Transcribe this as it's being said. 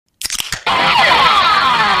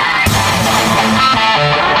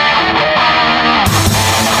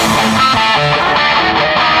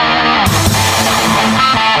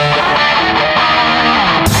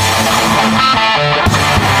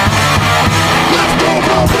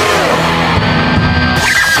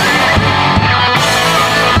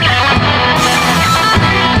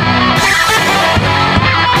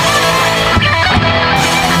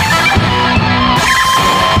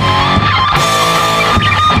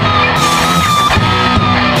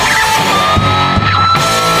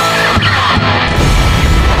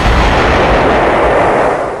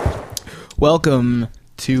Welcome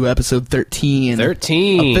to episode 13.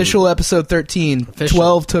 13. Official episode 13. Official.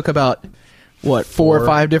 12 took about, what, four or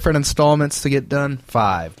five different installments to get done?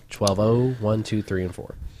 5. 12-0, 1, 2, 3, and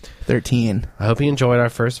 4. 13. I hope you enjoyed our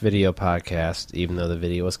first video podcast, even though the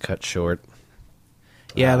video was cut short.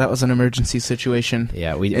 Yeah, that was an emergency situation.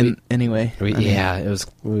 Yeah, anyway. It was.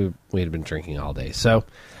 We had been drinking all day, so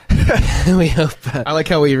we hope. I like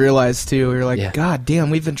how we realized, too. We were like, Yeah. God damn,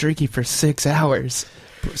 we've been drinking for 6 hours.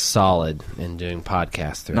 Solid and doing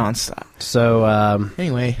podcasts through Nonstop. So,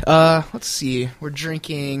 Anyway, let's see. We're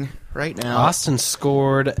drinking right now. Austin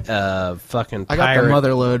scored a fucking I got pirate. the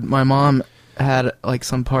mother load. My mom had like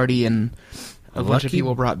some party and a bunch of Lucky-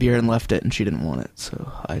 people brought beer and left it, and she didn't want it,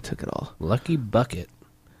 so I took it all. Lucky Bucket.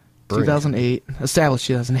 Brewing. 2008, established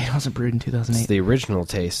 2008. It wasn't brewed in 2008. It's the original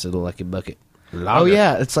taste of the Lucky Bucket. Oh Lager.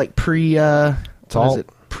 yeah, it's like all-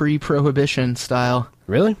 pre-prohibition style.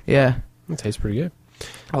 Really? Yeah, It tastes pretty good.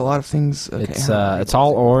 a lot of things. Okay, It's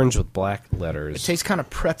all orange with black letters. It tastes kind of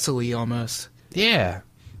pretzel-y almost. Yeah.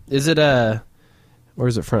 Is it where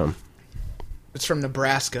is it from? It's from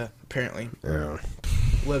Nebraska, apparently. Oh.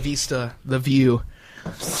 La Vista, the view.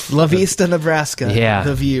 La Vista, Nebraska. Yeah.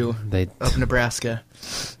 The view They of Nebraska.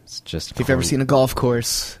 it's just If you've ever seen a golf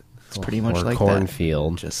course, it's pretty much like that.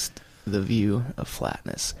 cornfield. Just the view of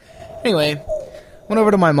flatness. Anyway, went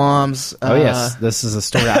over to my mom's. Oh yes, this is a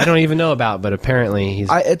story I don't even know about, but apparently he's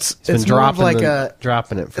It's been more of dropping like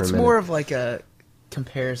dropping it for a it's minute. more of like a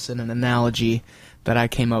comparison, an analogy that I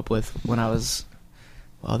came up with when I was.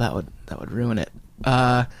 Well, that would ruin it.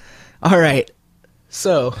 All right,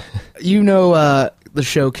 so you know the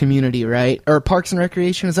show Community, right? Or Parks and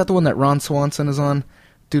Recreation? Is that the one that Ron Swanson is on?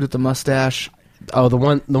 Dude with the mustache. Oh, the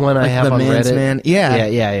one I have the on man's Reddit. man. Yeah.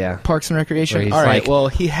 Yeah. Parks and Where Recreation. he's All right. like, Well,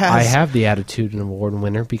 he has. I have the attitude and award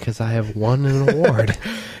winner because I have won an award.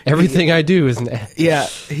 Everything I do is Yeah,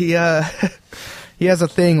 he he has a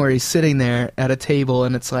thing where he's sitting there at a table,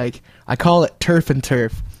 and it's like, I call it Turf and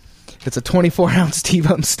Turf. It's a 24-ounce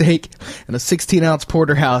T-bone steak and a 16-ounce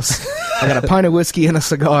porterhouse. I got a pint of whiskey and a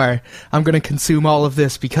cigar. I'm going to consume all of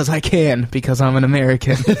this because I can, because I'm an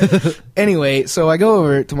American. Anyway, so I go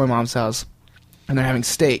over to my mom's house, and they're having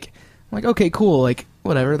steak. I'm like, okay, cool, like,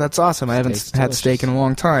 whatever, that's awesome. I haven't Steak's had delicious. steak in a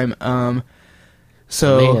long time.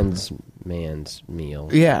 So man's meal.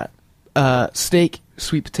 yeah, steak,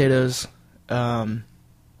 sweet potatoes, and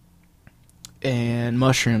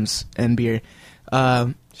mushrooms and beer.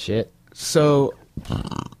 Shit. So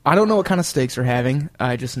I don't know what kind of steaks we're having.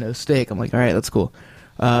 I just know steak. I'm like, all right, that's cool.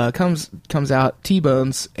 Comes out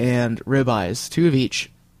T-bones and ribeyes, 2 of each.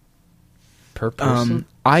 Per person.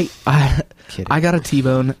 I Kidding. I got a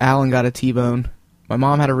T-bone. Alan got a T-bone. My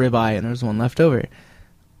mom had a ribeye, and there was one left over.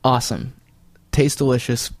 Awesome, tastes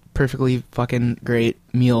delicious, perfectly fucking great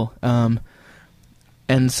meal. And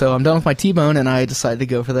so I'm done with my T-bone, and I decided to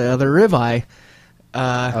go for the other ribeye.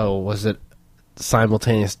 Was it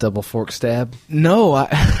simultaneous double fork stab? No, I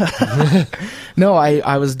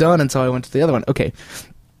was done until I went to the other one. Okay,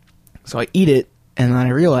 so I eat it, and then I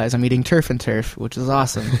realize I'm eating Turf and Turf, which is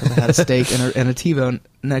awesome because I had a steak and a T-bone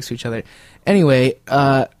next to each other. Anyway,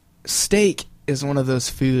 steak is one of those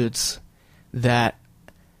foods that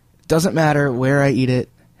doesn't matter where I eat it,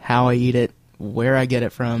 how I eat it, where I get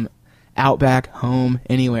it from, Outback, home,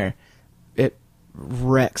 anywhere. It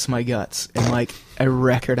wrecks my guts in like a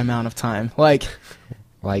record amount of time. Like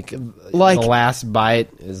The last bite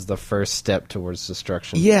is the first step towards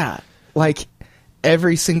destruction. yeah, like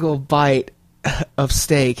every single bite of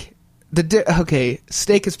steak.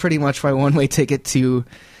 Steak is pretty much my one-way ticket to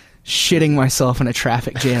shitting myself in a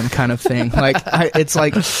traffic jam kind of thing. Like it's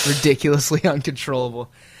like ridiculously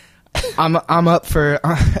uncontrollable. I'm up for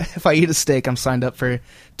if I eat a steak, I'm signed up for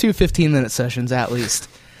 2 15-minute sessions at least.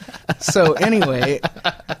 So anyway,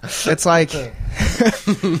 it's like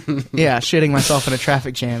shitting myself in a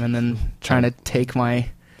traffic jam and then trying to take my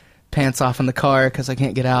pants off in the car because I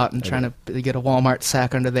can't get out, and trying to get a Walmart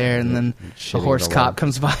sack under there, and then a horse cop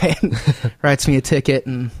comes by and writes me a ticket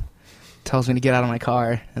and tells me to get out of my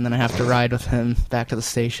car, and then I have to ride with him back to the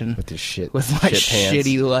station With his shit. with my shit pants.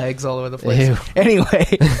 shitty legs all over the place. Ew. Anyway,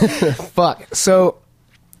 fuck. So,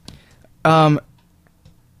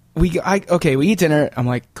 we eat dinner. I'm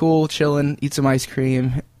like, cool, chilling, eat some ice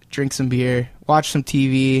cream, drink some beer, watch some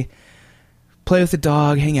TV, play with the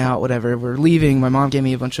dog, hang out, whatever. We're leaving. My mom gave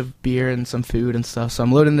me a bunch of beer and some food and stuff, so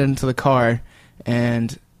I'm loading it into the car,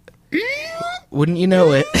 and wouldn't you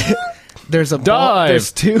know it, there's Dive!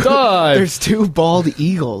 there's two bald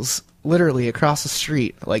eagles literally across the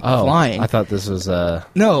street, like flying. I thought this was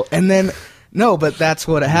No, but that's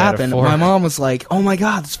what happened. Metaphor. My mom was like, "Oh my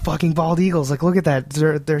god, it's fucking bald eagles! Like, look at that.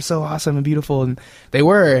 They're so awesome and beautiful." And they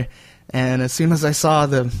were. And as soon as I saw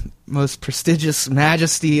the most prestigious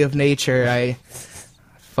majesty of nature,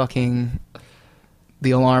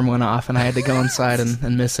 the alarm went off, and I had to go inside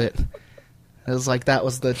and miss it. It was like that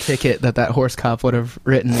was the ticket that horse cop would have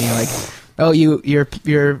written me, like, oh, you're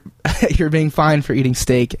you're being fined for eating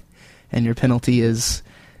steak, and your penalty is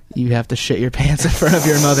you have to shit your pants in front of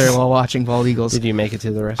your mother while watching bald eagles. Did you make it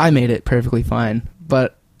to the restaurant? I made it perfectly fine,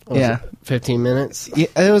 but yeah, 15 minutes. Yeah,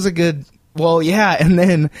 it was a good. Well, yeah, and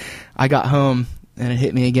then I got home and it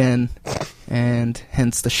hit me again, and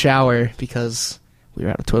hence the shower because we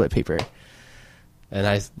were out of toilet paper.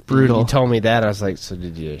 And Brutal. You told me that. I was like, so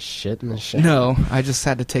did you shit in the shower? No, I just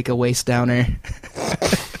had to take a waist downer.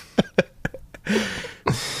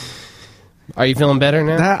 Are you feeling better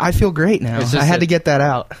now? I feel great now. I had to get that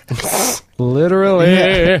out. Literally.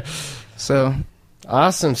 Yeah. So,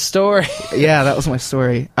 awesome story. Yeah, that was my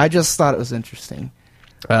story. I just thought it was interesting.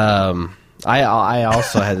 I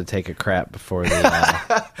also had to take a crap before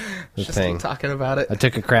the just thing. Talking about it. I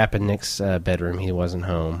took a crap in Nick's bedroom. He wasn't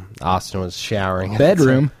home. Austin was showering.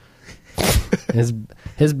 Bedroom. His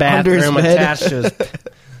bathroom bed. attached to his.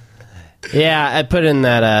 Yeah, I put in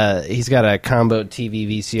that. He's got a combo TV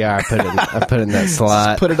VCR. I put in that slot.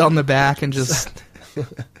 Just put it on the back and just.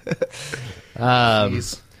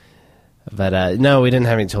 But no, we didn't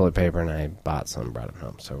have any toilet paper, and I bought some and brought it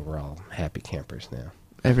home. So we're all happy campers now.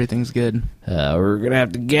 Everything's good. We're gonna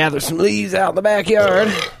have to gather some leaves out in the backyard.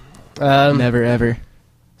 Never ever.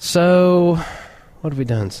 So, what have we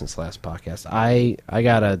done since last podcast? I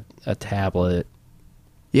got a tablet.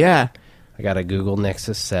 Yeah. I got a Google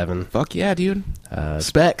Nexus 7. Fuck yeah, dude.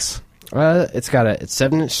 Specs. It's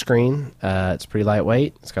 7-inch screen. It's pretty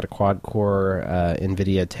lightweight. It's got a quad-core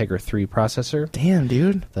NVIDIA Tegra 3 processor. Damn,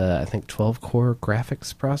 dude. I think 12-core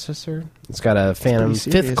graphics processor. It's got a Phantom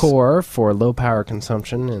 5th core for low power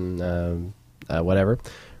consumption and whatever.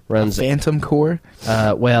 Runs a Phantom core?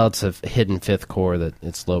 Well, it's a hidden 5th core that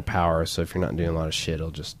it's low power, so if you're not doing a lot of shit, it'll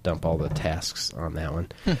just dump all the tasks on that one.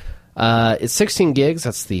 It's 16 gigs.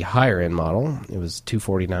 That's the higher-end model. It was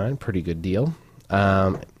 $249. Pretty good deal.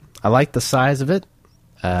 I like the size of it.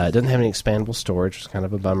 It doesn't have any expandable storage, which is kind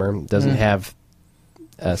of a bummer. It doesn't have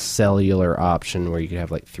a cellular option where you could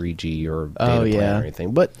have like 3G or data plan or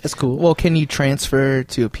anything, but it's cool. Well, can you transfer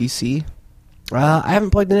to a PC? I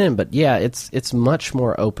haven't plugged it in, but yeah, it's much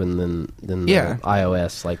more open than the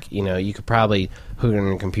iOS. Like, you could probably hook it on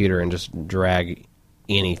your computer and just drag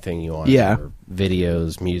anything you want. Yeah. Or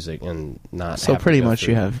videos, music, and not. So have pretty much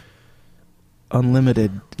you have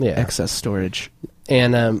unlimited Yeah. excess storage.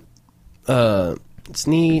 And it's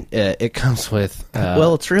neat. It comes with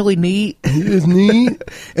well, it's really neat. It's neat,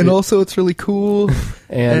 and also it's really cool,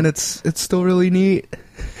 and it's still really neat.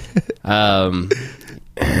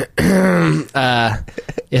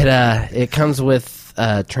 It comes with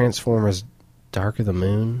Transformers: Dark of the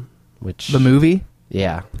Moon, which the movie.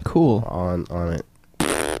 Yeah, cool on it.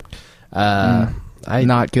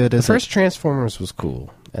 Not good. The first Transformers was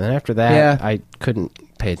cool, and then after that, I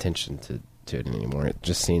couldn't pay attention to it anymore. It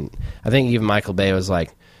just seemed. I think even Michael Bay was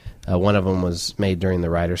like, one of them was made during the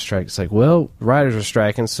writers' strike. It's like, well, the writers are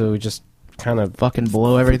striking, so we just kind of fucking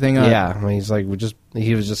blow everything up. Yeah, I mean,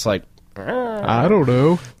 he was just like, I don't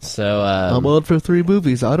know. So I'm on for 3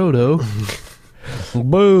 movies. I don't know.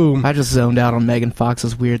 Boom. I just zoned out on Megan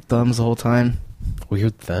Fox's weird thumbs the whole time.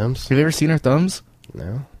 Weird thumbs? Have you ever seen her thumbs?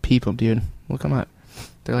 No. Peep them, dude. Look them up.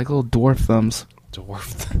 They're like little dwarf thumbs. Dwarf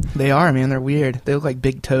thumbs. They are, man. They're weird. They look like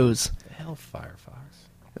big toes. The hell, Firefox.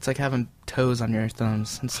 It's like having toes on your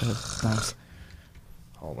thumbs instead of thumbs.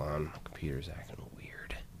 Hold on. My computer's acting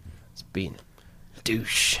weird. It's being a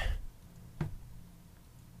douche.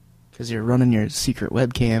 Because you're running your secret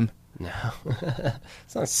webcam. No.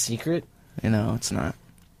 It's not secret. No, it's not.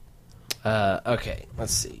 Okay,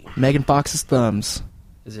 let's see. Megan Fox's thumbs.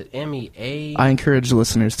 Is it MEA? I encourage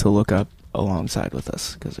listeners to look up alongside with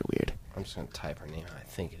us because they're weird. I'm just going to type her name. I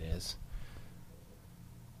think it is.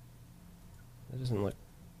 It doesn't look...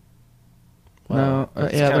 Well,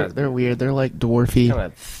 they're weird. They're like dwarfy. Kind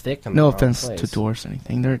of thick. No offense to dwarfs or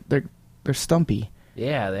anything. They're stumpy.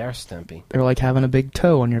 Yeah, they are stumpy. They're like having a big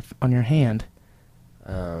toe on your hand.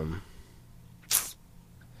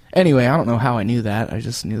 Anyway, I don't know how I knew that. I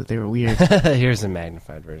just knew that they were weird. Here's a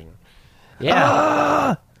magnified version.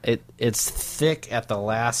 Yeah, it's thick at the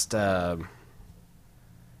last. It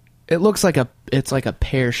looks like it's like a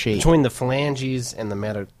pear shape between the phalanges and the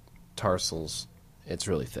metatarsals. It's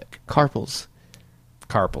really thick. Tarsals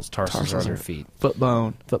Tarsals on your feet. Foot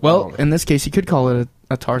bone. Well, in this case, you could call it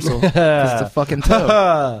a tarsal because it's a fucking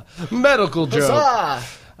toe. Medical joke.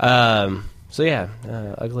 So yeah,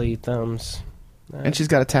 ugly thumbs. And she's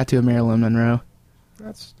got a tattoo of Marilyn Monroe.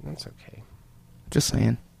 That's okay. Just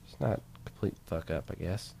saying. It's not complete fuck up, I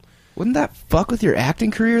guess. Wouldn't that fuck with your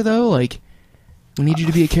acting career, though? Like, we need you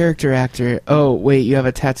to be a character actor. Oh, wait, you have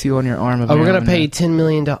a tattoo on your arm. We're going to pay you $10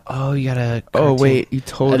 million. Oh, you got a... Oh, wait, you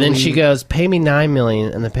totally... And then she goes, pay me $9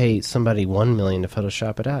 million, and then pay somebody $1 million to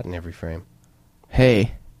Photoshop it out in every frame.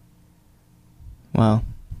 Hey. Well,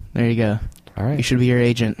 there you go. All right. You should be your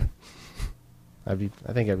agent. I think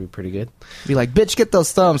that'd be pretty good. Be like, bitch, get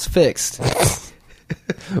those thumbs fixed.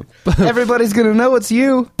 Everybody's gonna know it's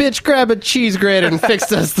you. Bitch, grab a cheese grater and fix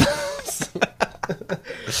those thumbs.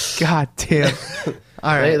 God damn.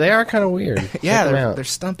 All right. They are kind of weird. Yeah, they're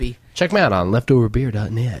stumpy. Check them out on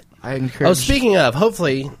leftoverbeer.net. I encourage... Oh, speaking of,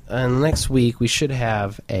 hopefully, next week we should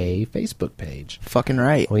have a Facebook page. Fucking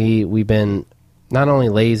right. We've been not only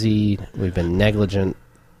lazy, we've been negligent,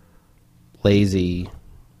 lazy...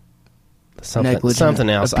 Something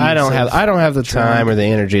else. I don't have the time or the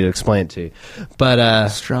energy to explain it to you. But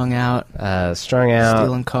strung out,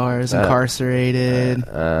 stealing cars, incarcerated,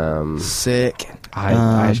 sick.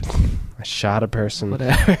 I shot a person.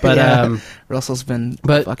 Whatever. But yeah. Russell's been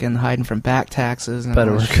fucking hiding from back taxes. And but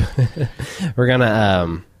we're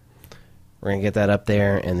gonna get that up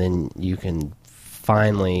there, and then you can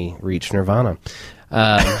finally reach Nirvana.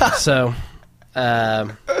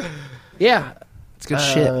 Yeah. It's good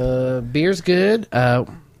shit. Beer's good.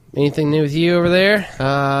 Anything new with you over there?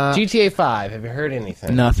 GTA 5. Have you heard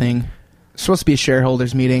anything? Nothing. It's supposed to be a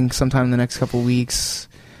shareholders meeting sometime in the next couple weeks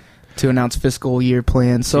to announce fiscal year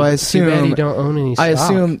plans. So I assume... Too bad you don't own any stock. I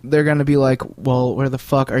assume they're going to be like, well, where the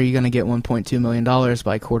fuck are you going to get $1.2 million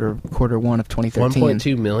by quarter one of 2013?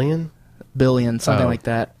 $1.2 million? Billion, something like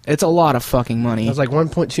that. It's a lot of fucking money. I was like,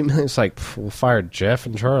 1.2 million. It's like, we'll fire Jeff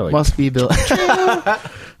and Charlie. Must be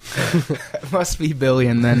Must be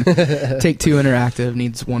billion. Then Take-Two Interactive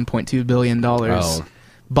needs $1.2 billion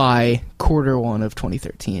by quarter one of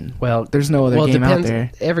 2013. Well, there's no other game out there.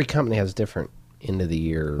 Every company has different end of the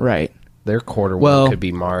year. Right. Their quarter one could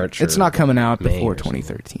be March. It's not coming out May before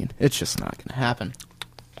 2013. It's just not going to happen.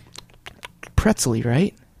 Pretzely,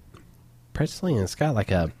 right? Pretzely, and it's got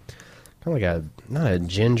like a... kind of like not a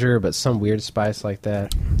ginger, but some weird spice like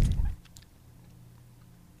that.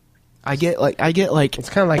 I get like it's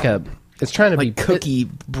kind of like it's trying to like be cookie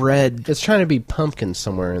bread. It's trying to be pumpkin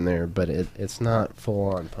somewhere in there, but it's not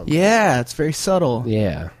full on pumpkin. Yeah, it's very subtle.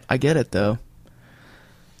 Yeah, I get it though.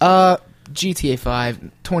 GTA 5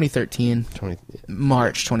 2013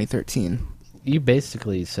 March 2013. You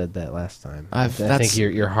basically said that last time. I think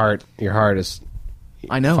your heart is.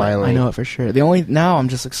 I know finally. I know it for sure. Now I'm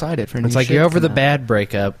just excited for new It's like shit you're over the out. bad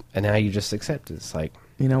breakup, and now you just accept it. It's like,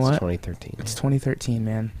 you know what? 2013. It's 2013,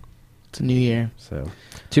 man. It's a new year. So,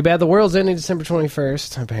 too bad the world's ending December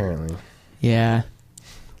 21st, apparently. Yeah.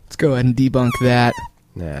 Let's go ahead and debunk that.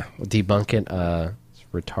 Nah, we'll debunk it. It's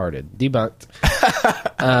retarded. Debunked.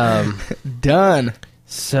 Done.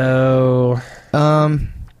 So,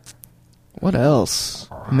 what else?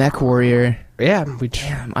 Mech Warrior. Yeah,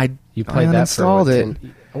 you played that uninstalled it.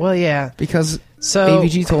 Well, yeah, because so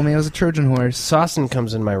AVG told me it was a Trojan horse. Saucon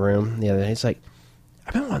comes in my room the other day. He's like,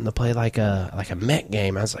 I've been wanting to play like a mech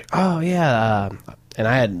game. I was like, oh yeah, and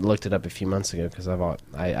I had looked it up a few months ago because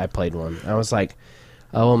I played one. I was like,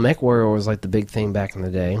 oh well, Mech Warrior was like the big thing back in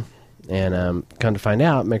the day, and come to find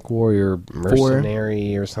out, Mech Warrior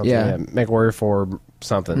Mercenary or something. Yeah. Mech Warrior 4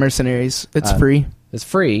 something. Mercenaries. It's free. It's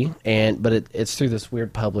free, but it's through this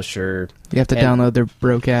weird publisher. You have to download their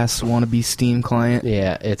broke ass wannabe Steam client.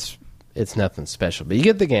 Yeah, it's nothing special, but you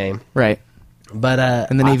get the game, right? But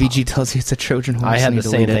and then AVG tells you it's a Trojan horse. I had the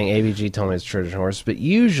same thing. AVG told me it's a Trojan horse, but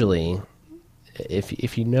usually,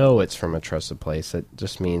 if you know it's from a trusted place, that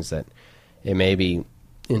just means that it may be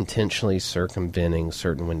intentionally circumventing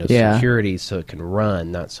certain Windows security so it can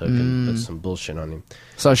run, not so it can put some bullshit on you.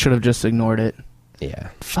 So I should have just ignored it.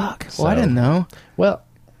 Yeah. Fuck. Well, I didn't know. Well,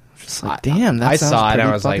 just like, damn, that I sounds saw it and pretty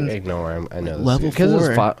I was like, fucking ignore him. I know this. level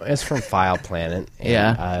because 4. it's from File Planet. And,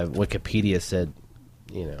 Yeah. Wikipedia said,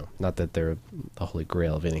 not that they're the holy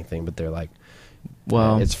grail of anything, but they're like,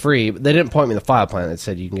 well, it's free. But they didn't point me to File Planet. They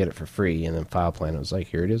said you can get it for free, and then File Planet was like,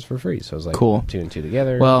 here it is for free. So I was like, cool. 2 and 2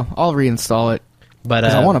 together. Well, I'll reinstall it. But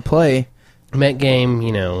I want to play. Mech game,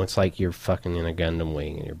 it's like you're fucking in a Gundam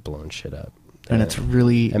wing and you're blowing shit up. And it's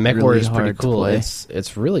really, and Mech really Warrior is hard pretty cool. to play.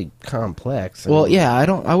 It's really complex. Well, yeah,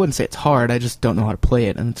 I wouldn't say it's hard. I just don't know how to play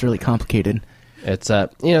it, and it's really complicated. It's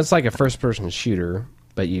it's like a first-person shooter,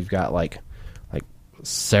 but you've got like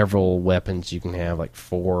several weapons you can have, like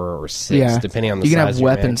 4 or 6, depending on the size. You can of have your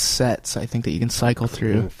weapon mech. sets. I think that you can cycle You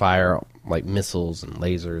through. can fire like missiles and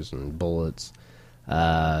lasers and bullets.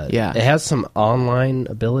 Yeah, it has some online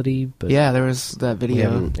ability, but yeah, there was that we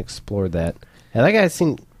video. haven't explored that. Yeah, that guy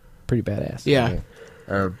seemed pretty badass. Yeah.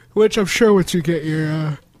 Um, Which I'm sure once you get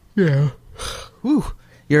your, your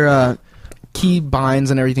key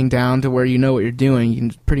binds and everything down to where you know what you're doing, you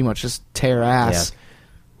can pretty much just tear ass.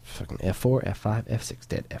 fucking F4, F5, F6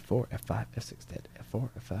 dead, F4, F5, F6 dead, F4,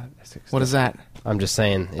 F5, F6 dead. What is that? I'm just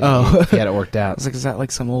saying. Oh. He had it worked I out. was like, is that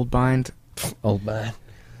like some old bind? Old man.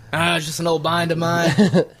 It's just an old bind of mine.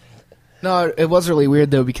 No, it was really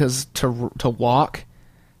weird though because to walk,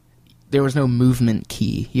 there was no movement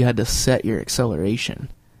key. You had to set your acceleration,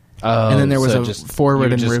 Oh, and then there was so a just- forward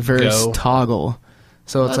you and just reverse go. toggle.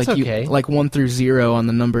 So it's That's like okay. you 1 through 0 on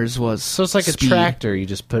the numbers was So it's like speed. a tractor. You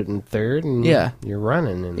just put it in third and Yeah. you're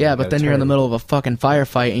running. And Yeah, you but gotta then you're in the turn. middle of a fucking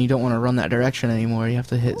firefight and you don't want to run that direction anymore. You have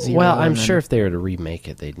to hit 0. Well, I'm and then- sure if they were to remake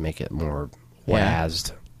it, they'd make it more Yeah.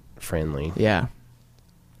 WASD friendly. Yeah.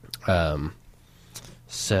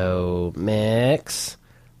 So mix.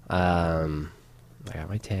 I got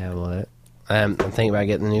my tablet. I'm thinking about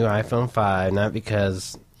getting the new iPhone 5, not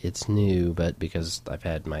because it's new, but because I've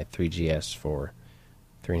had my 3GS for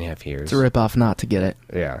 3.5 years. It's a ripoff not to get it.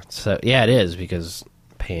 Yeah. So yeah, it is because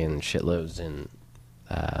paying shitloads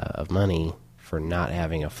of money for not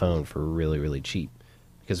having a phone for really, really cheap.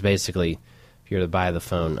 Because basically, if you were to buy the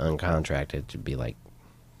phone uncontracted, it'd be like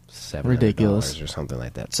 $700 Ridiculous. or something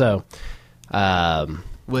like that. So,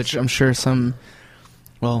 Which I'm sure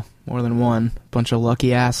more than one, bunch of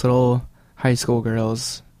lucky ass little high school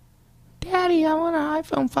girls. Daddy, I want an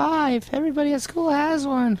iPhone 5. Everybody at school has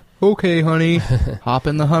one. Okay, honey. Hop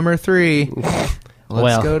in the Hummer 3. Let's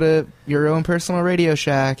Well- go to your own personal Radio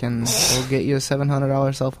Shack and we'll get you a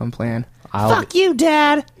 $700 cell phone plan. Fuck you,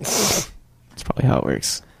 Dad! That's probably how it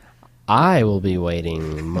works. I will be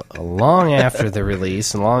waiting long after the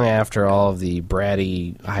release and long after all of the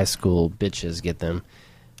bratty high school bitches get them.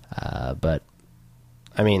 But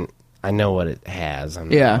I mean, I know what it has.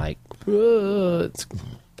 I'm Yeah. not like,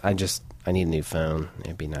 I need a new phone.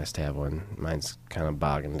 It'd be nice to have one. Mine's kind of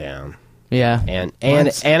bogging down, Yeah. and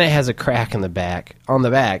Mine's- it has a crack in the back. On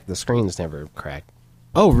the back, the screen's never cracked.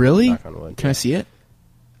 Oh, really? Knock on wood. Can I see it?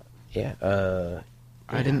 Yeah.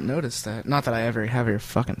 I didn't notice that. Not that I ever have your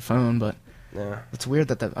fucking phone, but No. it's weird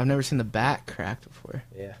that I've never seen the back cracked before.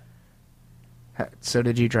 Yeah. So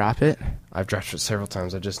did you drop it? I've dropped it several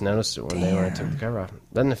times. I just noticed it one day when I took the cover off.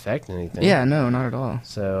 Doesn't affect anything. Yeah, no, not at all.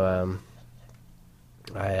 So,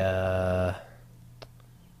 I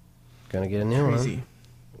gonna get a new Crazy. one.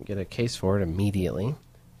 Get a case for it immediately.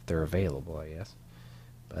 If they're available, I guess.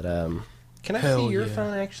 But can I Hell see your yeah.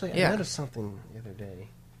 phone? Actually, Yeah. I noticed something the other day.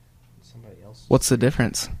 Somebody else. What's the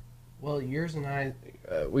difference? Well, yours and I,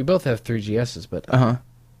 we both have 3GSs, but Uh-huh.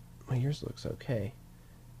 well, yours looks okay.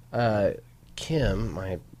 Kim,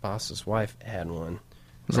 my boss's wife, had one.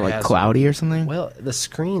 Was it like has- cloudy or something? Well, the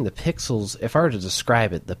screen, the pixels, if I were to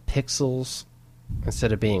describe it, the pixels,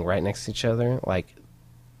 instead of being right next to each other, like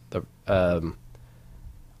the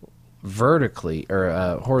vertically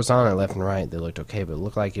or horizontally left and right, they looked okay, but it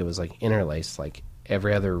looked like it was like interlaced, like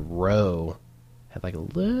every other row had like a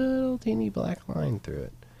little teeny black line through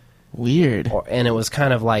it. Weird. And it was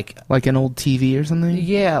kind of like, Like an old TV or something?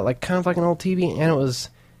 yeah, like kind of like an old TV, and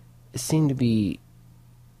it seemed to be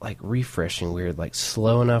like refreshing weird, like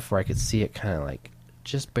slow enough where I could see it kind of like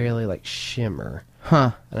just barely like shimmer.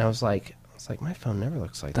 Huh. And I was like, my phone never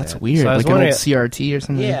looks like That's that. weird. So I was Like an old wondering, CRT or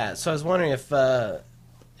something? yeah. So I was wondering if the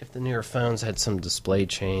newer phones had some display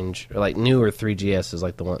change, or like newer 3GSs,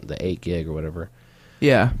 like the 8 gig or whatever.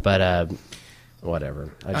 Yeah. But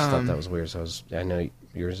whatever. I just thought that was weird. So I know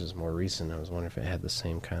yours is more recent. I was wondering if it had the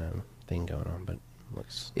same kind of thing going on, but it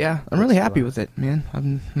looks. Yeah, I'm really looks happy fine. with it, man.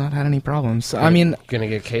 I've not had any problems. I mean, Gonna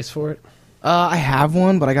get a case for it? I have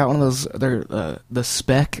one, but I got one of those. They're the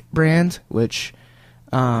Spec brand, which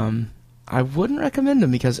I wouldn't recommend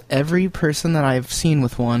them because every person that I've seen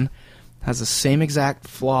with one has the same exact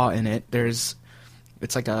flaw in it. It's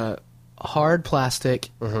like a hard plastic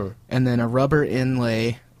and then a rubber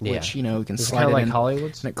inlay, which Yeah. you can Is it slide kind it of like in,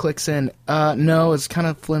 Hollywood's? and it clicks in. No, it's kind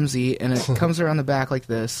of flimsy, and it comes around the back like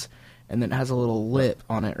this, and then it has a little lip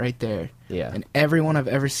on it right there. Yeah. And everyone I've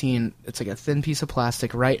ever seen, it's like a thin piece of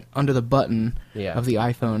plastic right under the button Yeah. of the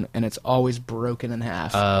iPhone, and it's always broken in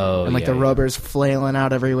half. Oh, and like yeah, the yeah. rubber's flailing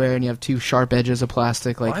out everywhere, and you have two sharp edges of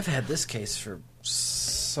plastic. Like Well, I've had this case for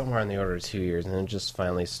somewhere in the order of 2 years, and it just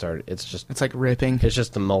finally started. It's just ripping. it's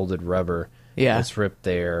just the molded rubber. Yeah. It's ripped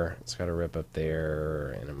there. It's got a rip up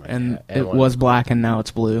there, and it might And ha- it was black, and now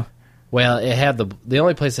it's blue. Well, it had the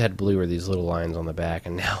only place that had blue were these little lines on the back,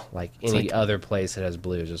 and now like any like- other place that has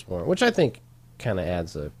blue is just warm, which I think kind of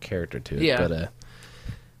adds a character to it. Yeah.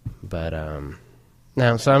 But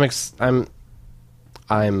no. So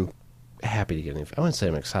I'm happy to get a new phone. I wouldn't say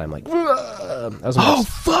I'm excited. I'm like, I was Oh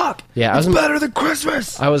fuck! Yeah, it's better than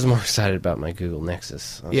Christmas. I was more excited about my Google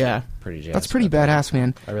Nexus. I was Yeah, pretty jazzed. that's pretty about that. badass,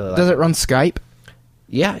 man. I really like Does it. it run Skype?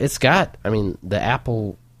 Yeah, it's got. I mean, the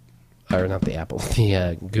Apple, or not the Apple,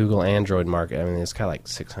 the Google Android market. I mean, it's got like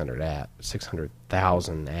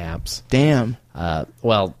 600,000 apps. Damn.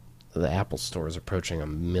 Well, the Apple Store is approaching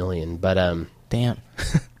 1 million, but Damn.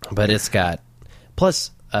 but it's got.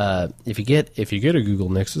 Plus, if you get a Google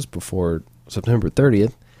Nexus before September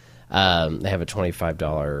 30th, they have a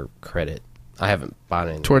 $25 credit. I haven't bought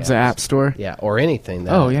any Towards the App Store? Yeah, or anything.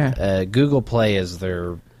 That, Oh, yeah. Google Play is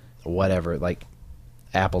their whatever. Like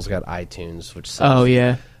Apple's got iTunes, which sells Oh,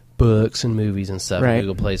 yeah. books and movies and stuff. Right.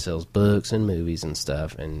 Google Play sells books and movies and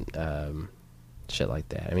stuff and shit like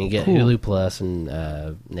that. I mean, you get Cool. Hulu Plus and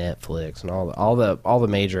Netflix and all the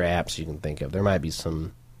major apps you can think of. There might be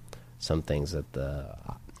some things that the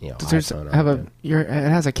Does iPhone it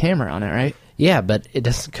has a camera on it, right? yeah, but it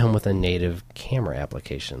doesn't come with a native camera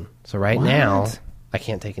application. So right now, What? I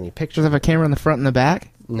can't take any Does pictures. it have a camera in the front and the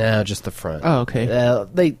back? No, just the front. Oh, okay.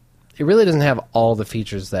 It really doesn't have all the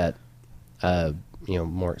features that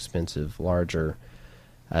more expensive, larger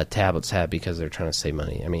tablets have because they're trying to save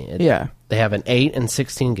money. I mean, Yeah. they have an 8 and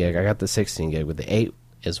 16 gig. I got the 16 gig, but the 8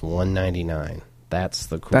 is $199. That's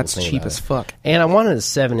the cool That's thing. cheap about as it. fuck. And I wanted a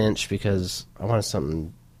 7-inch because I wanted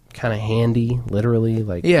something kind of handy, literally,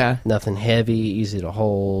 like Yeah. nothing heavy, easy to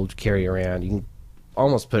hold, carry around. You can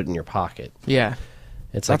almost put it in your pocket. Yeah.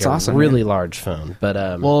 It's like That's a awesome, really man. large phone. But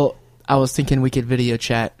Well, I was thinking we could video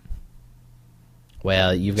chat.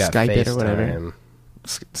 well, you've got Skype FaceTime. it or whatever.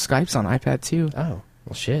 Skype's on iPad too. Oh,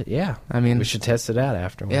 well, shit, yeah. I mean, We should test it out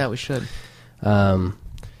after. yeah, we should. Check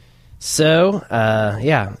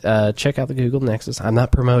out the Google Nexus. I'm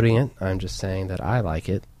not promoting it. I'm just saying that I like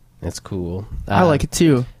it. It's cool. I like it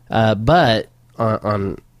too. But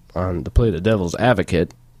on to play the devil's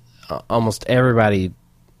advocate, almost everybody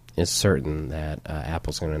is certain that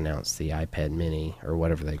Apple's going to announce the iPad Mini or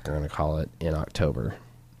whatever they're going to call it in October.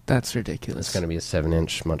 That's ridiculous. It's going to be a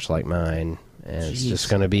 7-inch, much like mine, and it's Jeez. just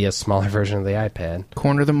going to be a smaller version of the iPad.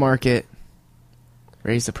 Corner the market,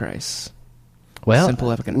 raise the price. Well, Simple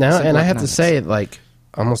no, simple and I have to economics. say, like,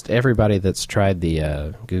 almost everybody that's tried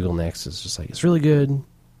the Google Nexus is just like, it's really good,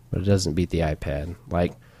 but it doesn't beat the iPad.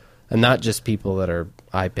 Like, and not just people that are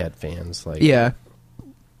iPad fans. Like, Yeah.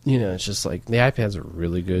 it's just like the iPad's a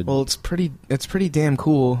really good. Well, it's pretty damn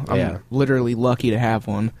cool. Yeah. I'm literally lucky to have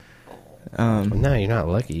one. No, you're not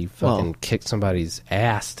lucky. You fucking Well- kicked somebody's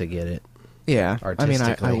ass to get it. Yeah. I mean, I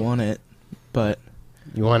Artistically. want it, but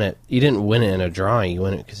You won it. You didn't win it in a drawing. You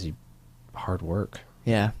won it because you hard work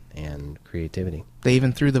yeah. and creativity. They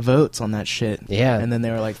even threw the votes on that shit. Yeah. And then they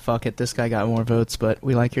were like, fuck it, this guy got more votes, but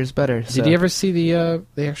we like yours better. Did you ever see the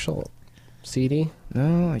actual CD?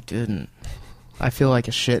 No, I didn't. I feel like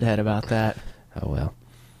a shithead about that. Oh well.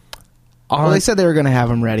 Well, they said they were going to have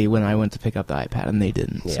them ready when I went to pick up the iPad, and they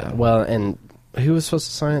didn't. Yeah. So. Well, and who was supposed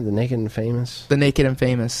to sign it? The Naked and Famous. The Naked and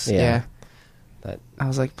Famous. Yeah. Yeah. That I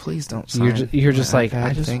was like, please don't sign. you're just my like, iPad,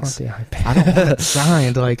 I just thanks. want the iPad. I don't want it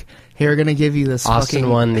signed. Like, hey, we're going to give you this Austin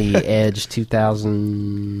fucking... won the Edge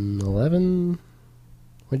 2011.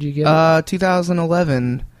 What'd you get?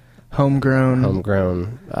 2011 homegrown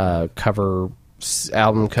Homegrown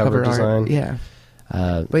album cover design. art. Yeah.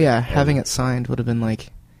 But yeah, having it signed would have been like,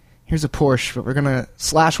 here's a Porsche, but we're going to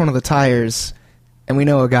slash one of the tires, and we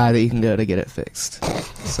know a guy that you can go to get it fixed.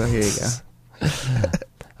 So here you go.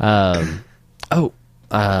 On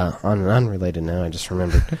an unrelated note, I just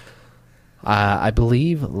remembered. I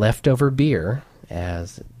believe Leftover Beer,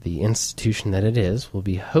 as the institution that it is, will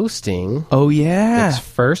be hosting Oh, yeah. its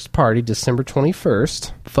first party December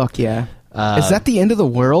 21st. Fuck yeah. Is that the end of the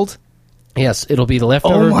world? Yes, it'll be the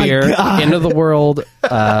Leftover Oh my Beer, God. end of the world,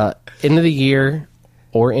 end of the year,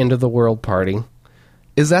 or end of the world party.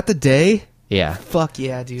 Is that the day? Yeah. Fuck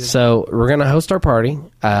yeah, dude. So we're gonna host our party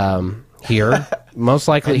here, most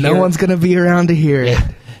likely And here. no one's going to be around to hear it.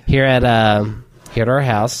 here at our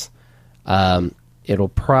house. It'll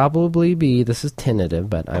probably be, this is tentative,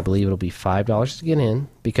 but I believe it'll be $5 to get in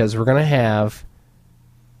because we're gonna have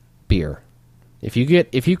beer. If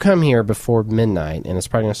you come here before midnight, and it's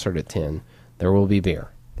probably gonna start at 10, there will be beer.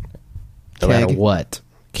 No Keg. matter what,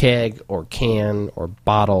 keg or can or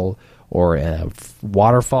bottle or a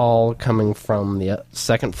waterfall coming from the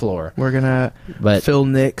second floor. We're going to But fill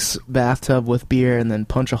Nick's bathtub with beer and then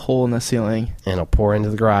punch a hole in the ceiling. and it'll pour into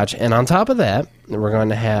the garage. And on top of that, we're going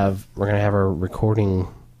to have a recording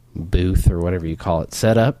booth or whatever you call it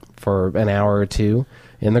set up for an hour or two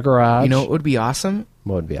in the garage. You know what would be awesome?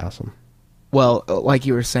 What would be awesome? well, like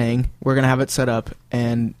you were saying, we're going to have it set up,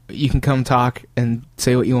 and you can come talk and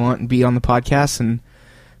say what you want and be on the podcast, and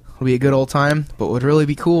it'll be a good old time. But what would really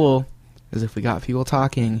be cool is if we got people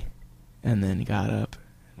talking, and then got up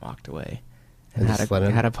and walked away, and had a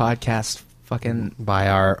podcast fucking by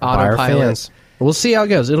our autopilot. fans. We'll see how it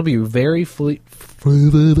goes. It'll be very just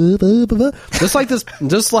like this,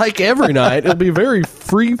 just like every night. It'll be very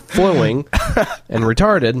free flowing and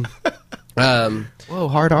retarded. Whoa,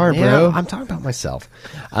 hard R, Yeah, bro. I'm talking about myself.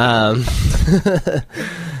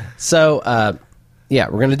 So, yeah,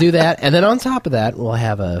 we're going to do that. And then on top of that, we'll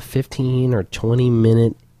have a 15 or 20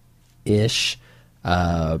 minute-ish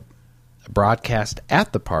broadcast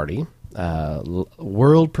at the party.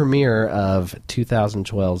 World premiere of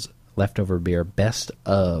 2012's Leftover Beer Best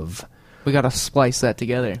Of. We got to splice that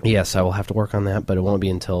together. Yes, I will have to work on that, but it won't be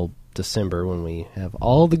until December when we have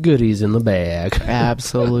all the goodies in the bag.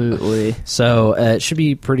 Absolutely. So it should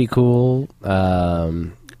be pretty cool.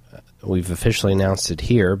 We've officially announced it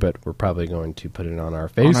here, but we're probably going to put it on our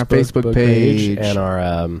Facebook page and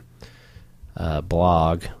our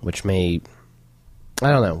blog, which may, I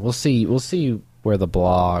don't know. We'll see where the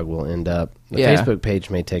blog will end up. The Facebook page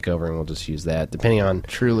may take over, and we'll just use that, depending on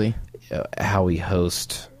Truly how we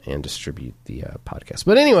host and distribute the podcast.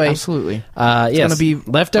 But anyway, absolutely. Yes, gonna be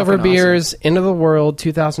Leftover fucking Beers, End of the World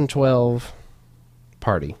 2012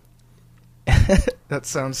 party. That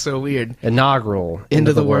sounds so weird. Inaugural End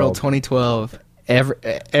of the World 2012.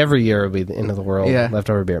 Every year will be the End of the World. Yeah.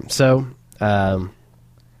 Leftover Beer. So, come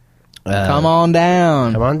on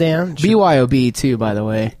down. come on down. BYOB too, by the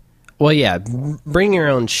way. Well, yeah, bring your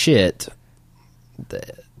own shit.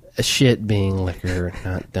 Shit being liquor,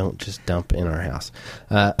 don't just dump in our house.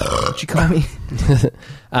 What'd you call me?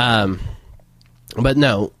 But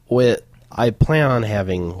no, I plan on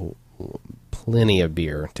having plenty of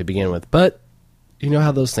beer to begin with. But you know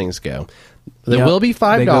how those things go. There will be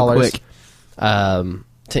 $5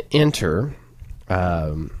 to enter.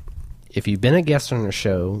 If you've been a guest on our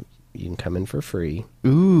show, you can come in for free.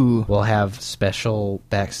 Ooh. We'll have special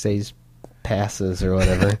backstage passes or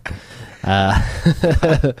whatever.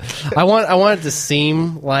 I want it to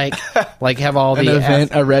seem like have all An the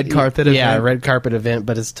event, a red carpet event. Yeah, a red carpet event,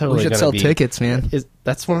 but it's totally We should gonna sell be, tickets, man.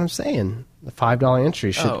 That's what I'm saying. The $5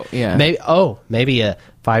 entry should. Oh, yeah. Maybe a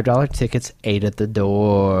 $5 tickets, 8 at the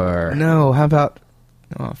door. No, how about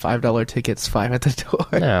 $5 tickets, 5 at the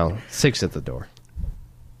door? No, 6 at the door.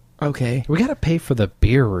 Okay. We got to pay for the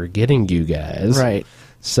beer we're getting you guys, Right.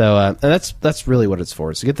 So and that's really what it's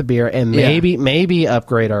for. So get the beer and maybe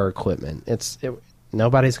upgrade our equipment.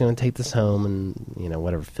 Nobody's going to take this home and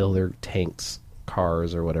whatever, fill their tanks,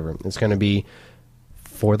 cars or whatever. It's going to be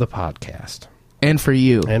for the podcast And for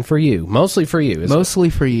you. and for you, mostly for you.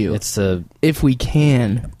 Mostly for you. It's if we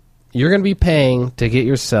can. you're going to be paying to get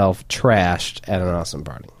yourself trashed at an awesome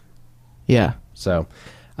party. Yeah. So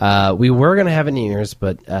we were going to have it New Year's,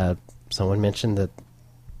 but someone mentioned that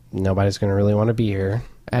nobody's going to really want to be here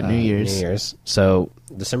At New Year's. So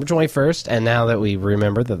December 21st, and now that we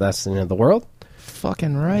remember that that's the end of the world,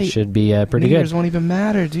 Fucking right. should be pretty New good. Year's won't even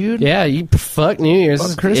matter, dude. Yeah, you fuck New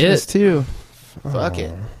Year's. Fuck Christmas, too. Fuck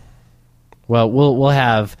it. Well, we'll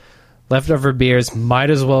have leftover beers.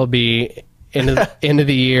 Might as well be end of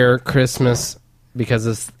the year, Christmas, because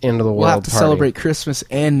it's end of the world. We'll have to party. celebrate Christmas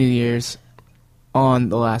and New Year's on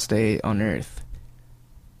the last day on Earth.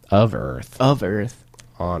 Of Earth.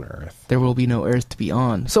 On Earth. There will be no Earth to be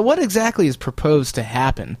on. So what exactly is proposed to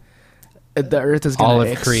happen? The Earth is All going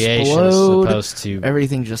to of explode. creation is supposed to.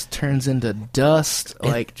 Everything just turns into dust.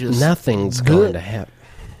 Nothing's going to happen.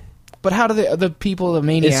 But how do the people, the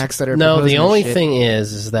maniacs that are no? proposing The only this shit, thing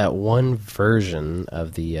is that one version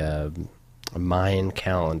of the Mayan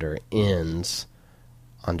calendar ends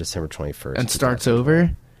on December 21st and starts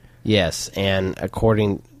over? Yes, and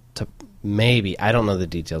according to maybe, I don't know the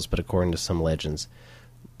details, but according to some legends,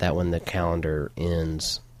 that when the calendar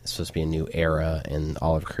ends, it's supposed to be a new era, and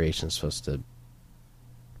all of creation is supposed to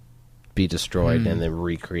be destroyed and then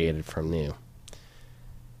recreated from new.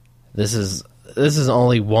 This is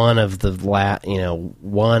only one of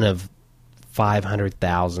one of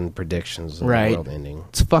 500,000 predictions of the world ending.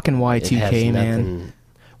 It's fucking Y2K, man.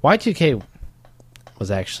 Y2K was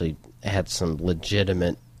actually had some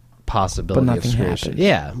legitimate possibility But of nothing creation. happened.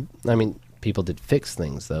 Yeah, I mean, people did fix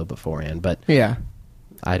things though beforehand, but Yeah.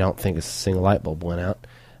 I don't think a single light bulb went out.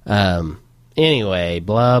 Anyway,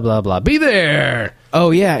 blah blah blah. Be there.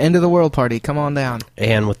 Oh yeah, end of the world party. Come on down.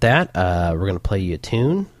 And with that, we're gonna play you a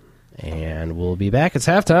tune, and we'll be back. It's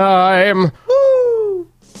halftime. Woo!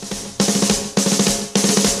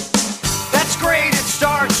 That's great, it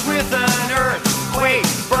starts with an earthquake,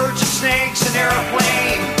 birds and snakes, an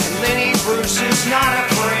airplane, and Lenny Bruce is not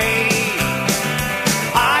afraid.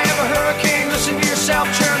 I have a hurricane, listen to yourself,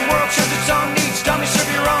 churn world serves its own needs. Dummy, serve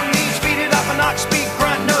your own needs, beat it up an ox, speak,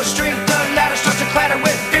 grunt, no strength. The ladder starts to clatter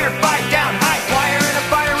with fear, fight down, high wire and a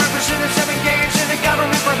fire represented 7 games in a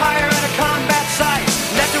government for hire and a combat site.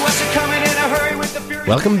 Left to us are coming in a hurry with the fury.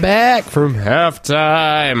 Welcome back from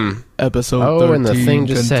halftime. Episode 13 and the thing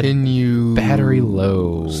just continues. said battery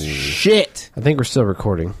low. Shit. I think we're still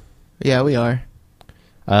recording. Yeah, we are.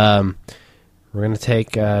 We're going to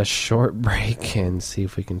take a short break and see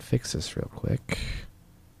if we can fix this real quick.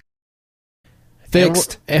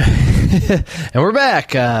 Fixed. And we're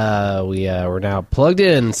back. We're now plugged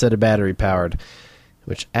in instead of battery powered,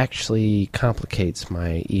 which actually complicates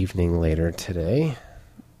my evening later today.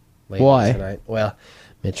 Later Why? Tonight. Well,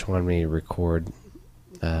 Mitch wanted me to record.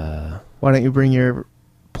 Why don't you bring your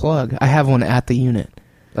plug? I have one at the unit.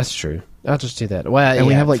 That's true. I'll just do that. Well, And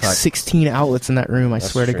we yeah, have like fuck. 16 outlets in that room. I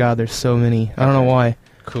That's swear to true. God, there's so many. I don't know why.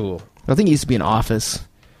 Cool. I think it used to be an office.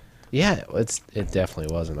 Yeah, it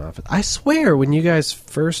definitely was an office. I swear, when you guys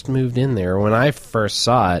first moved in there, when I first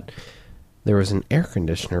saw it, there was an air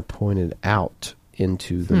conditioner pointed out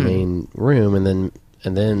into the main room, and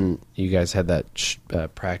then you guys had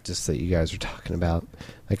that practice that you guys were talking about,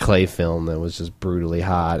 the clay film that was just brutally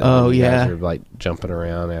hot. And Oh, then you yeah. guys were like jumping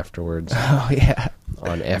around afterwards Oh, yeah.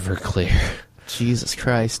 on Everclear. Jesus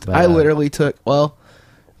Christ. But, I literally took,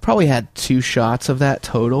 probably had 2 shots of that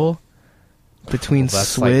total between That's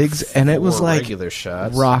swigs, like and it was 4 like regular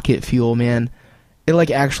shots. rocket fuel, man. It like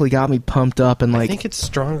actually got me pumped up and I like think it's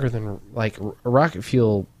stronger than like rocket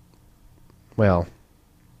fuel. Well,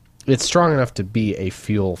 it's strong enough to be a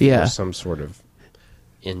fuel for Yeah. some sort of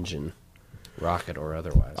engine, rocket or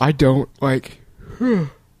otherwise. I don't like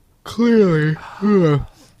clearly.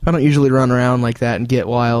 I don't usually run around like that and get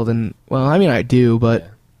wild, and well, I mean I do, but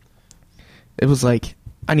it was like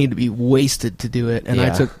I need to be wasted to do it, and I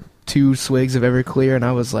Yeah. took 2 swigs of Everclear, and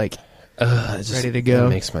I was like, It just, ready to go. It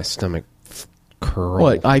makes my stomach curl.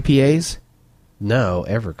 "What IPAs?" No,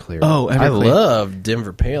 Everclear. Oh, I Everclear. love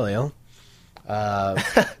Denver Pale Ale.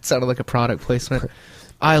 It sounded like a product placement.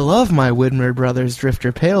 I love my Widmer Brothers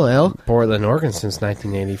Drifter Pale Ale. Portland, Oregon since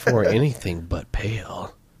 1984. Anything but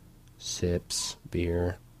pale. Sips,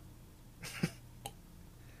 beer.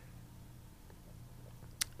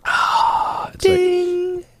 It's like,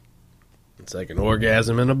 Ding. it's like an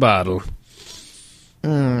orgasm in a bottle.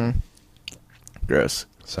 Gross.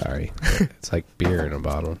 Sorry. It's like beer in a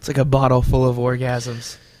bottle. It's like a bottle full of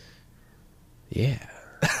orgasms. Yeah.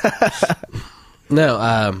 No,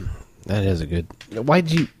 that is a good...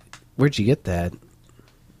 Where'd you get that?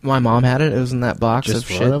 My mom had it. It was in that box Just of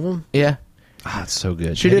one shit. of them? Yeah. Ah, it's so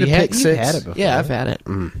good. She Have did a you had- pick you've 6. had it before. Yeah, I've had it.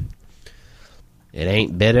 It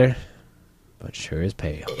ain't bitter, but sure is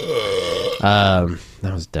pale. That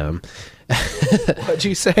was dumb. What'd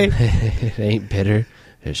you say? It ain't bitter,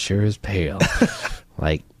 it sure is pale.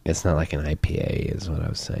 Like, it's not like an IPA is what I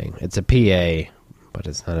was saying. It's a PA, but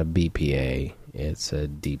it's not a BPA. It's a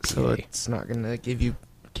DPA. So it's not going to give you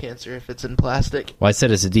cancer if it's in plastic. Well, I said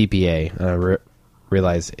it's a DPA, and I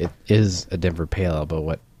realized it is a Denver Pale Ale, but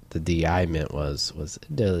what the DI meant was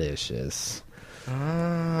delicious. But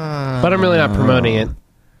I'm really not promoting it.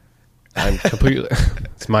 I'm completely...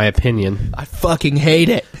 It's my opinion. I fucking hate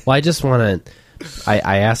it. Well, I just want to...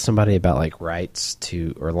 I asked somebody about, like, rights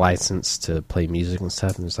to... or license to play music and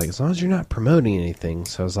stuff, and it's like, as long as you're not promoting anything.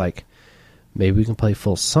 So I was like, maybe we can play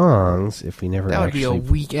full songs if we never That would actually... be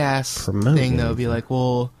a weak-ass promote thing, though. Be anything. like,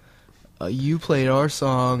 well, you played our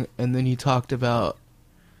song, and then you talked about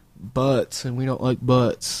butts, and we don't like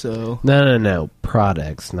butts, so... No.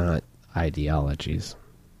 Products, not ideologies.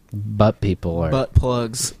 Butt people are... Butt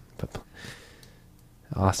plugs.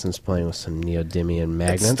 Austin's playing with some neodymium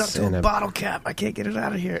It's magnets. stuck to and a bottle cap. I can't get it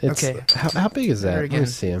out of here. it's- Okay. How big is that? There Let me again.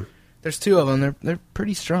 see them. There's 2 of them. They're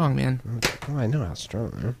pretty strong, man. Oh, I know how strong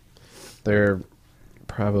they are. They're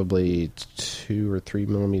probably 2 or 3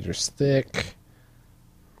 millimeters thick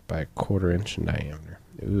by a 1/4 inch in diameter.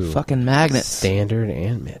 Ooh. Fucking magnets. Standard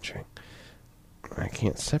and metric. I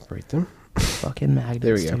can't separate them. Fucking magnets,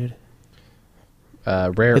 There we go. dude.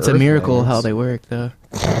 Rare It's a earth miracle magnets. how they work, though.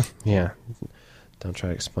 Yeah. Don't try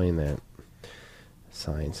to explain that.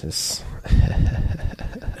 Scientists.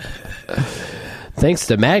 Thanks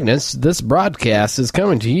to magnets, this broadcast is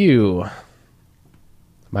coming to you.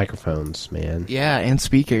 Microphones, man. Yeah, and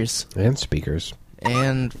speakers. And speakers.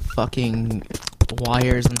 And fucking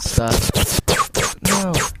wires and stuff.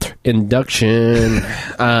 No. Induction.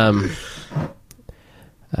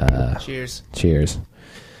 Cheers. Cheers.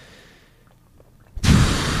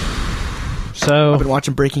 So, I've been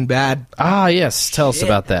watching Breaking Bad. yes, tell us Shit.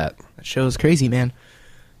 about that. That show's crazy, man.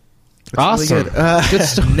 Awesome. Really good. Good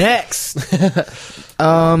stuff. Next.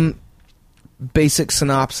 Basic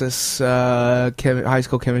synopsis. High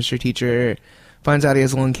school chemistry teacher finds out he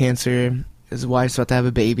has lung cancer. His wife's about to have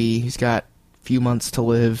a baby. He's got a few months to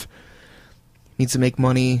live. Needs to make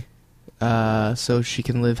money so she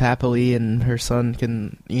can live happily and her son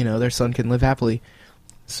can, their son can live happily.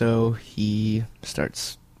 So he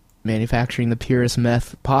starts manufacturing the purest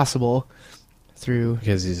meth possible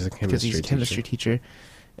Because he's a chemistry teacher.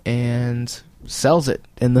 And sells it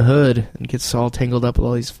in the hood and gets all tangled up with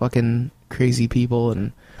all these fucking crazy people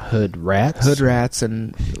and Hood rats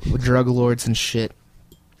and drug lords and shit.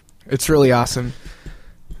 It's really awesome.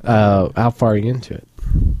 How far are you into it?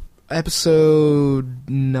 Episode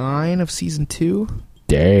 9 of season 2.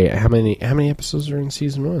 Dang, how many episodes are in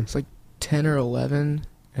season 1? It's like 10 or 11,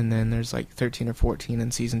 and then there's like 13 or 14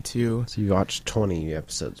 in season 2. So you watched 20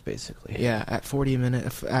 episodes basically. Yeah, at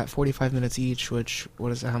 45 minutes each. Which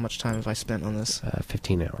how much time have I spent on this?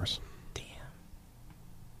 15 hours.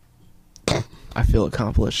 I feel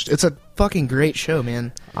accomplished. It's a fucking great show,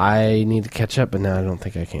 man. I need to catch up, but now I don't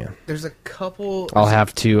think I can. There's a couple. I'll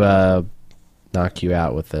have to knock you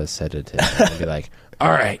out with a sedative. I'll be like, all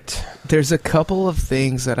right. There's a couple of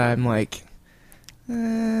things that I'm like,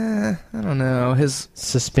 I don't know.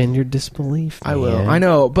 Suspend your disbelief, man. I will. I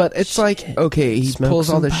know, but it's like, okay, he Smoke pulls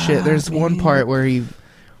all some this shit. pot, There's one man. part where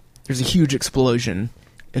there's a huge explosion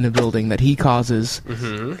in a building that he causes,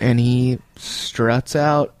 and he struts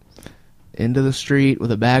out into the street with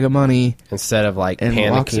a bag of money. Instead of like And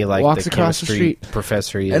panicky walks the across the chemistry street.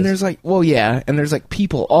 professor he is. And there's like, and there's like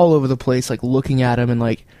people all over the place, like looking at him, and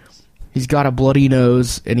like he's got a bloody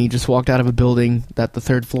nose, and he just walked out of a building that the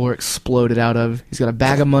 3rd floor exploded out of. He's got a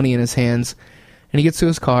bag of money in his hands, and he gets to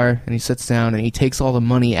his car and he sits down and he takes all the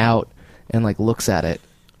money out and like looks at it.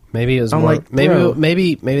 Maybe it was I'm more. like, bro.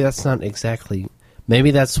 Maybe that's not exactly.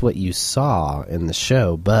 Maybe that's what you saw in the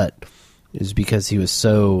show, but it was because he was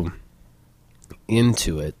so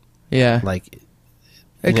into it. Yeah, Like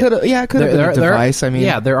it could have. Yeah, it could have been a device. I mean,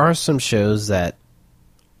 yeah, there are some shows that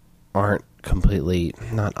aren't completely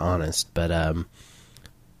not honest, but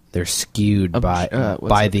they're skewed by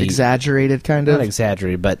the exaggerated kind not of.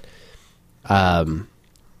 exaggerated, but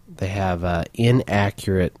they have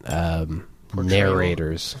inaccurate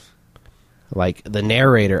narrators. Like the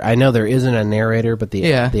narrator, I know there isn't a narrator, but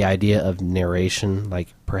the idea of narration,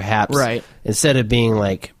 like perhaps instead of being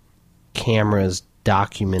like cameras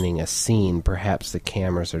documenting a scene, perhaps the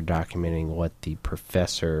cameras are documenting what the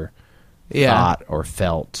professor thought or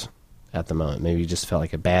felt at the moment. Maybe you just felt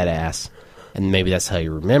like a badass, and maybe that's how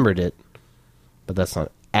you remembered it, but that's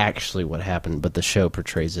not actually what happened, but the show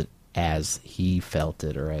portrays it as he felt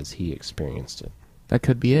it or as he experienced it. That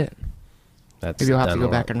could be it. Maybe I'll have to go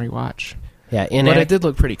back and rewatch. Yeah, but it did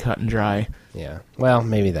look pretty cut and dry. Yeah, well,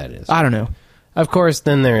 maybe that is. I don't know. Of course,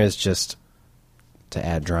 then there is just to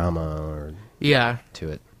add drama or to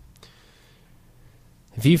it.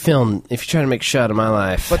 If you try to make a shot of my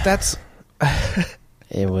life, but that's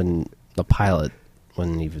the pilot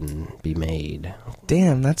wouldn't even be made.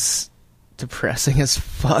 Damn, that's depressing as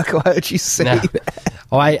fuck. Why would you say that?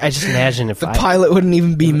 Oh, I just imagine if the pilot wouldn't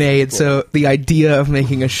even be made, so the idea of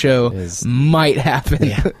making a show might happen.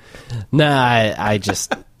 Yeah. I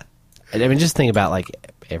just think about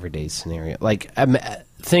like everyday scenario. Like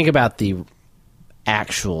think about the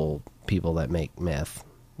actual people that make meth.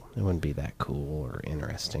 It wouldn't be that cool or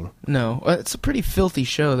interesting. No, it's a pretty filthy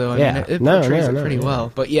show, though. I mean, it portrays it pretty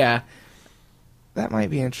well. But yeah, that might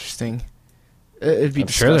be interesting. It'd be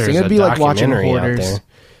disgusting. It'd be like watching Hoarders.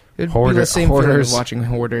 It'd be the same thing as watching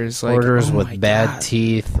Hoarders. Like, Hoarders with bad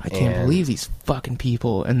teeth. I can't believe these fucking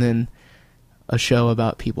people. And then a show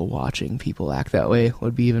about people watching people act that way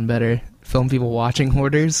would be even better. Film people watching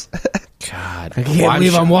Hoarders. God, I can't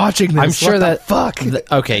believe I'm watching this. I'm sure that fuck.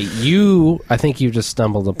 Okay, I think you just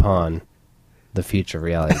stumbled upon the future of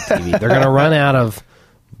reality TV. They're gonna run out of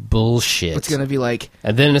bullshit. It's gonna be like,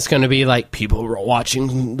 and then it's gonna be like people were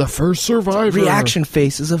watching The First Survivor, reaction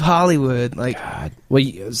faces of Hollywood. Like, God, well,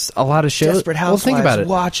 a lot of shows. Desperate Housewives think about it.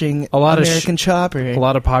 Watching a lot American Chopper. A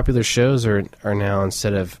lot of popular shows are now,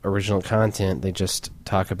 instead of original content, they just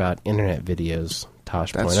talk about internet videos.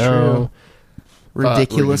 Tosh.0. That's true.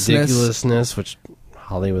 Ridiculousness, which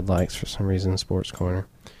Hollywood likes for some reason. Sports Corner.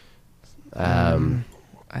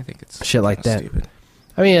 I think it's shit like that. Stupid.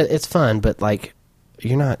 I mean, it's fun, but like,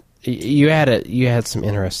 you're not. You had some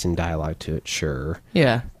interesting dialogue to it, sure.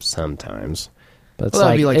 Yeah, sometimes. But it's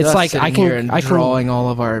it's like I can drawing all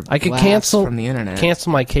of our. I could cancel from the internet.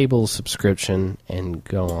 Cancel my cable subscription and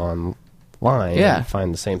go on online Yeah. and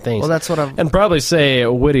find the same things. Well, that's what I'm. and probably say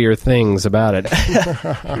wittier things about it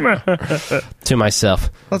to myself.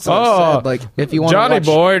 That's what I said. Like, if you want to watch,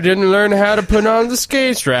 Boy didn't learn how to put on the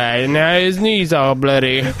skates right, and now his knees all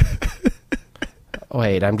bloody.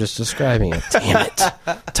 Wait, I'm just describing it. Damn it.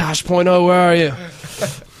 Tosh.0, where are you?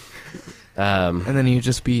 and then you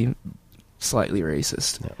just be slightly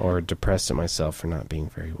racist. Or depressed at myself for not being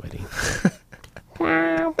very witty.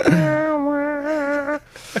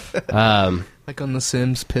 Like on The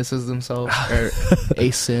Sims pisses themselves, or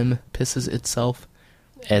a Sim pisses itself.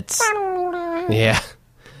 It's yeah,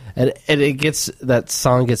 and it gets, that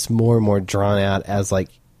song gets more and more drawn out as like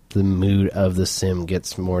the mood of the sim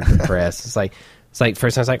gets more depressed. It's like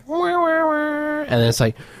first time it's like and then it's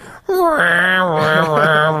like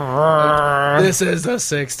This is the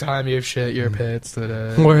 6th time you've shit your pants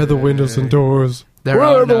today. where are the windows and doors? There Where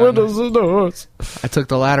are are the none. windows and doors? I took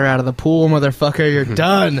the ladder out of the pool, motherfucker. You're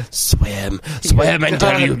done. Swim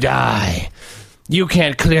until you die. You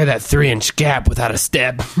can't clear that 3-inch gap without a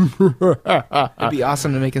step. It'd be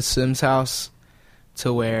awesome to make a Sims house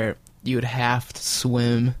to where you would have to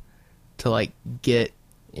swim to like get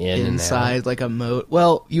In inside like a moat.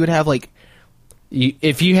 Well, you would have like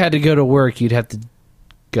if you had to go to work, you'd have to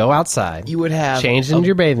go outside. you would have change into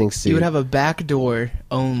your bathing suit. You would have a back door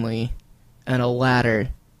only and a ladder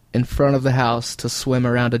in front of the house to swim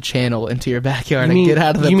around a channel into your backyard and get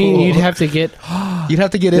out of the pool. You mean you'd have to get You'd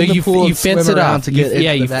have to get in the pool you and fence swim it around off. to get You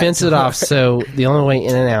into the back fence it door. off. So the only way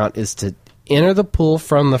in and out is to enter the pool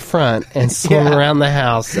from the front and swim Yeah. around the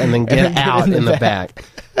house and then get then get out in the in the back.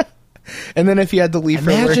 And then if you had to leave for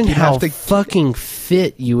work, Imagine you'd how have to fucking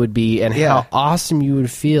fit you would be and Yeah. how awesome you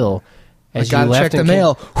would feel as you gotta left check the and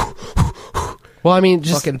mail. Well, I mean,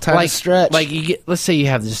 just Fucking time to like stretch. Like you get, let's say you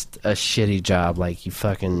have just a shitty job, like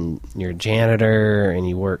you're a janitor and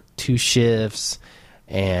you work 2 shifts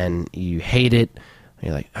and you hate it. And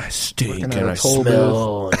you're like, I stink Working and at a I toll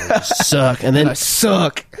smell and I just suck. And then I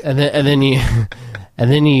suck. and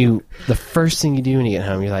then you the first thing you do when you get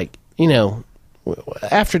home, you're like,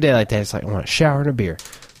 after a day like that, it's like I want a shower and a beer.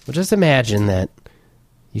 Well, just imagine that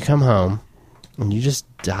you come home and you just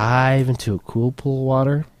dive into a cool pool of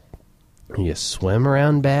water. And you swim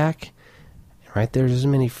around back. And right there's a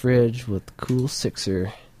mini fridge with a cool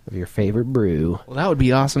 6er of your favorite brew. Well, that would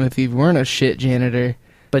be awesome if you weren't a shit janitor.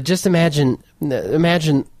 But just imagine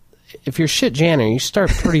if you're a shit janitor, you start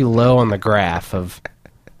pretty low on the graph of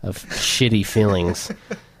shitty feelings.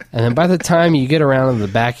 And then by the time you get around to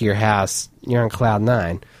the back of your house, you're on cloud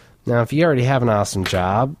 9. Now, if you already have an awesome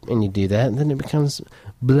job and you do that, then it becomes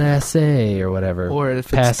blasé or whatever. Or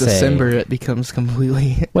if it's Passé. December, it becomes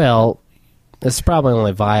completely... Well, it's probably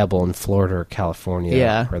only viable in Florida or California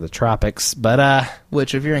Yeah. or the tropics. But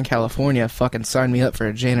Which, if you're in California, fucking sign me up for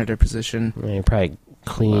a janitor position. you probably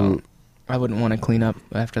clean. Well, I wouldn't want to clean up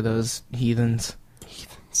after those heathens.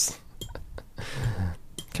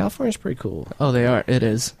 California's pretty cool. Oh, they are. It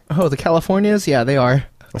is. Oh, the Californias? Yeah, they are.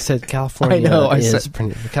 I said California. I know, I is said-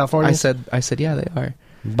 pretty, California. I said, yeah, they are.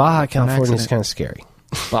 Baja California is accident. kind of scary.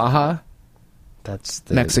 Baja, That's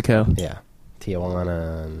the Mexico. Yeah,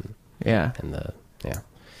 Tijuana and Yeah. yeah.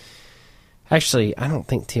 Actually, I don't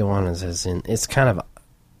think Tijuana's as in. It's kind of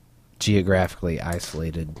geographically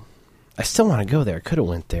isolated. I still want to go there. Could have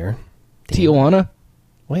went there. Damn. Tijuana?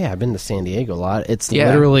 Well, yeah, I've been to San Diego a lot. It's Yeah.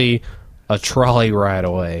 literally a trolley ride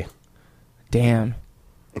away. Damn.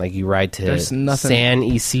 Like you ride to There's nothing- San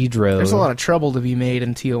Isidro. There's a lot of trouble to be made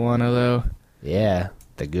in Tijuana, though. Yeah,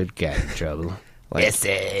 the good guy trouble. Like-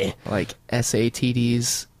 Essay. Like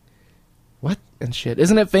SATDs What? and shit.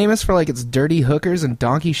 Isn't it famous for, like, its dirty hookers and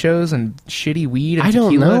donkey shows and shitty weed and I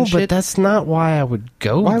don't tequila know, and but shit? that's not why I would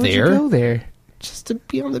go Why would there. you go there? Just to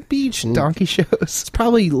be on the beach and Donkey shows? It's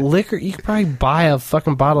probably liquor. You could probably buy a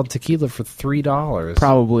fucking bottle of tequila for $3.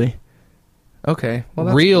 Probably. Okay. Well,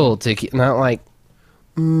 that's Real tequila, not like.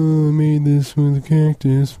 I made this with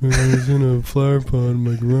cactus when I was in a flower pot in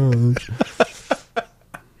my garage.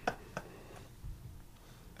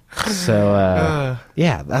 So,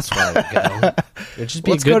 yeah, that's why I would go. It'd just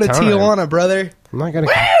be Let's a good go to time. Tijuana, brother. I'm not gonna.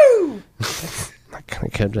 I'm not gonna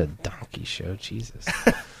go to a donkey show. Jesus.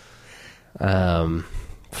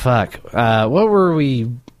 Fuck. What were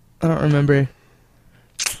we? I don't remember.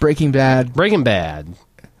 Breaking Bad, Breaking Bad,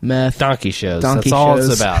 meth. donkey shows. Donkey That's all shows.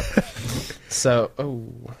 it's about. So,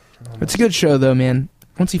 It's a good show, though, man.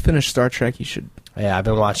 Once you finish Star Trek, you should... yeah, I've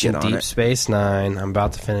been watching Get on Deep it. Space Nine. I'm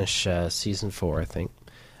about to finish season 4, I think.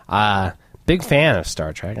 Big fan of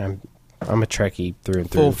Star Trek. I'm a Trekkie through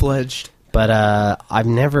and through. Full-fledged. But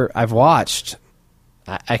I've watched.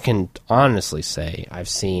 I can honestly say I've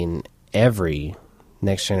seen every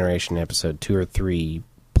Next Generation episode 2 or 3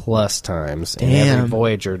 plus times. And Damn. every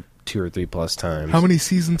Voyager 2 or 3 plus times. How many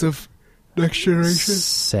seasons of Next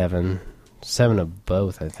Generation? 7 of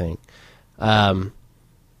both, I think.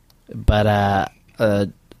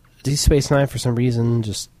 Deep Space Nine, for some reason,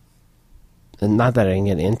 just not that I didn't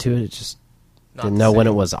get into it. It just didn't know when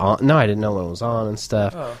it was on. No, I didn't know when it was on and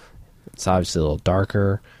stuff. Oh. It's obviously a little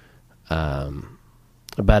darker. So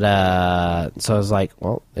I was like,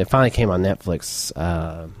 well, it finally came on Netflix.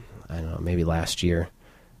 I don't know, maybe last year,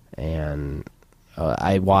 and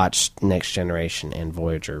I watched Next Generation and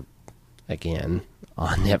Voyager again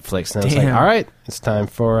on Netflix, and I was like, Damn. all right, it's time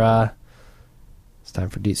for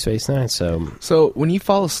Deep Space Nine. So when you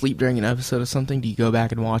fall asleep during an episode of something, do you go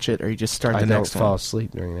back and watch it, or you just start I the don't next fall one?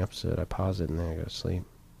 asleep during an episode. I pause it and then I go to sleep.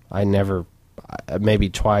 I never, maybe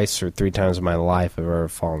twice or 3 times in my life, I've ever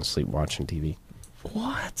fallen asleep watching TV.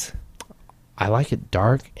 What? I like it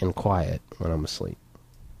dark and quiet when I'm asleep.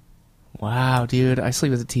 Wow, dude. I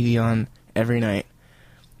sleep with the TV on every night.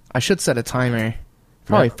 I should set a timer.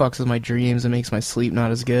 Probably Yeah. fucks with my dreams and makes my sleep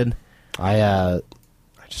not as good. I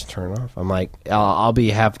just turn it off. I'm like,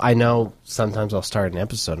 I know sometimes I'll start an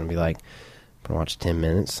episode and be like, I'm going to watch 10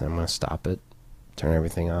 minutes, I'm going to stop it, turn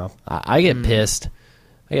everything off. I get pissed.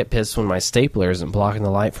 I get pissed when my stapler isn't blocking the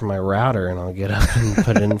light from my router, and I'll get up and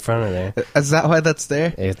put it in front of there. Is that why that's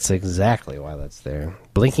there? It's exactly why that's there.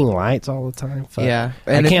 Blinking lights all the time. Fuck. Yeah.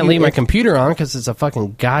 I And if can't you- leave my if- computer on because it's a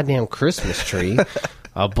fucking goddamn Christmas tree.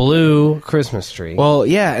 A blue Christmas tree. Well,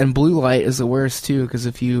 yeah, and blue light is the worst, too, because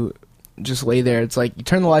if you just lay there, it's like you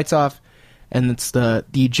turn the lights off, and it's the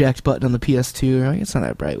eject button on the PS2. You're like, it's not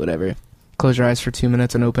that bright, whatever. Close your eyes for 2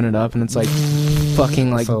 minutes and open it up, and it's like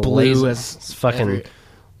fucking like It's a blue laser- as it's fucking every-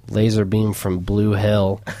 laser beam from blue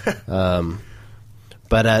hell. No,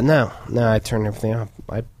 I turn everything off.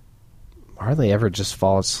 I hardly ever just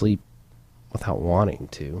fall asleep without wanting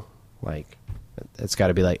to. Like, it's got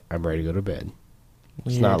to be like, I'm ready to go to bed. It's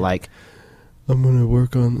Weird. not like, I'm going to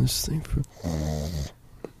work on this thing for...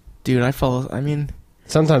 Dude, I mean,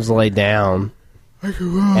 Sometimes I'll lay down and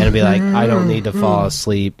it'll be like, I don't need to fall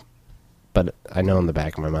asleep, but I know in the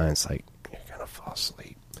back of my mind it's like, you're going to fall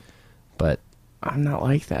asleep. But I'm not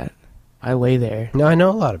like that. I lay there. no, I know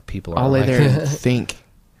a lot of people are I'll lay like there and that. think.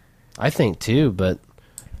 I think too, but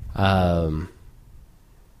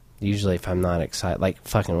usually if I'm not excited, like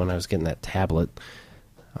fucking when I was getting that tablet,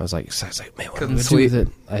 I was like, man, what Couldn't am I sleep. do with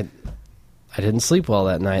it? I didn't sleep well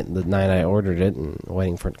that night. The night I ordered it and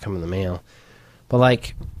waiting for it to come in the mail. But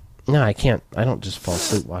like, no, I can't. I don't just fall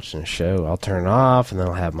asleep watching a show. I'll turn it off and then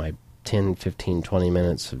I'll have my 10, 15, 20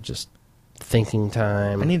 minutes of just thinking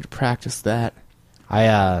time. I need to practice that.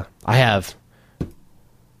 I have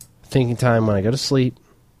thinking time when I go to sleep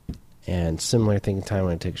and similar thinking time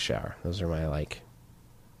when I take a shower. Those are my like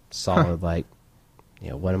solid like, you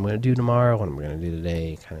know, what I'm going to do tomorrow, what I'm going to do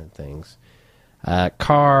today kind of things.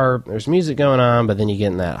 Car, there's music going on, but then you get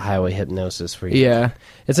in that highway hypnosis where you, Yeah.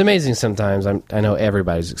 it's amazing sometimes. I know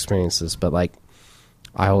everybody's experienced this, but like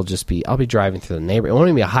I'll be driving through the neighborhood. It won't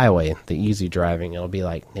even be a highway, the easy driving. It'll be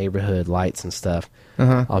like neighborhood lights and stuff.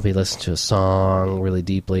 Uh-huh. I'll be listening to a song really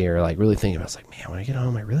deeply or like really thinking about it. It's like, man, when I get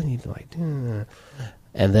home, I really need to like, and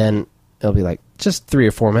then it'll be like just 3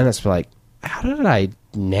 or 4 minutes. But like, how did I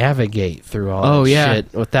navigate through all that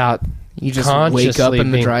shit without You just wake up in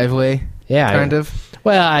the being- driveway, Yeah, kind of.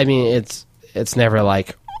 Well, I mean, it's never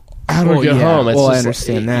like how do Well, I get yeah. home? It's Well, I just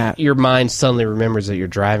understand that. your mind suddenly remembers that you're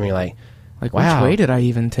driving. You're like, Like, wow. which way did I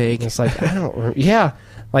even take? it's like I don't. Yeah,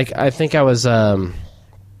 like I think I was.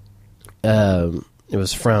 It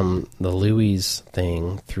was from the Louis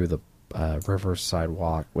thing through the Riverside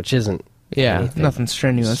Walk, which isn't Yeah, anything nothing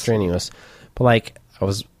strenuous. strenuous, but like I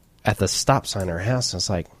was at the stop sign at our house, and it's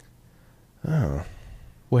like, oh,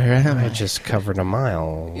 Where am I I? just covered a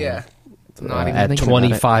mile. Yeah. Not even at thinking about it.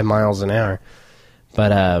 25 miles an hour.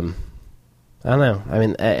 But I don't know. I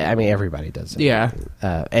mean, everybody does it. Yeah.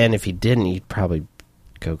 And if you didn't, you'd probably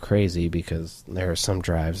go crazy because there are some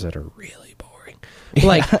drives that are really boring.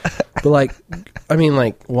 I mean,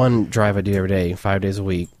 like one drive I do every day, 5 days a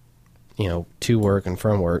week, you know, to work and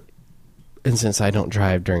from work. And since I don't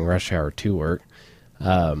drive during rush hour to work,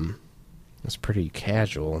 it's pretty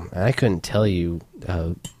casual. And I couldn't tell you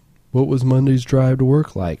what was Monday's drive to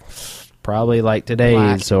work like. Probably like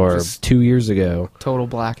today's Black, or just 2 years ago. Total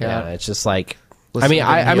blackout. Yeah, it's just like Listen to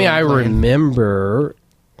I Van mean Halen I playing. remember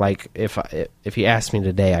like if you ask me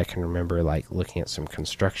today, I can remember like looking at some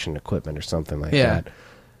construction equipment or something like Yeah. that.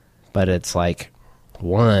 But it's like,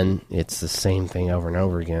 one, it's the same thing over and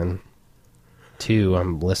over again. Two,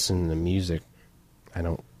 I'm listening to music. I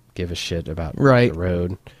don't give a shit about Right. the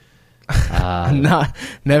road.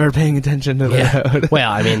 Never paying attention to the road.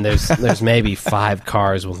 Well, I mean, there's maybe 5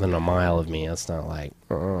 cars within a mile of me. It's not like,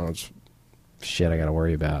 it's shit I got to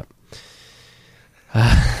worry about.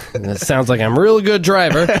 It sounds like I'm a really good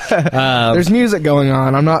driver. There's music going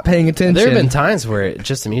on. I'm not paying attention. There have been times where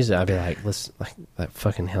just the music, I'd be like, listen, like that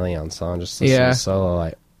fucking Hellion song, just listen to the solo,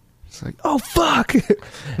 like, it's like, oh fuck,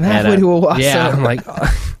 I'm halfway to a Wasso. Yeah, I'm like,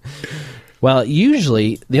 well,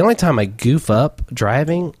 usually the only time I goof up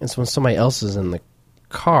driving is when somebody else is in the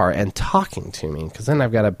car and talking to me, because then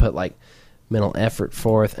I've got to put like mental effort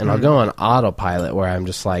forth, and I'll go on autopilot where I'm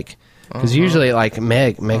just like, because usually like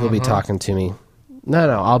Meg will be talking to me. No,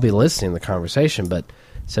 I'll be listening to the conversation, but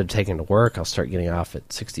instead of taking to work, I'll start getting off at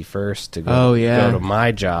 61st to go to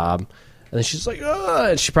my job. And then she's like,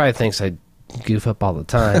 oh, and she probably thinks I goof up all the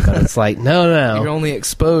time, but it's like, no. You're only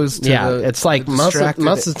exposed to it's like most of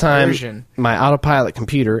the time, my autopilot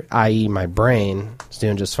computer, i.e. my brain, is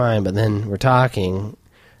doing just fine, but then we're talking,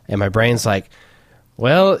 and my brain's like,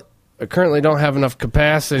 well, I currently don't have enough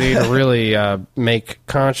capacity to really make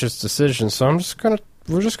conscious decisions, so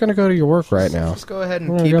we're just gonna go to your work right now. Just go ahead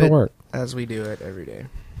and keep it work as we do it every day.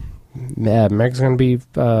 Yeah, Meg's gonna be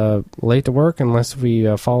late to work unless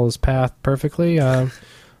we follow his path perfectly.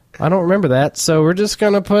 I don't remember that, so we're just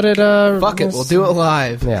gonna put it. Fuck it, we'll do it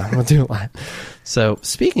live. Yeah, we'll do it live. So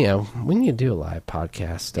speaking of, we need to do a live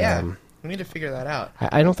podcast. Yeah, we need to figure that out.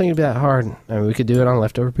 I don't think it'd be that hard. I mean, we could do it on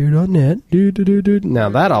leftoverbeer.net. Now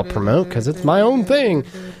that I'll promote because it's my own thing.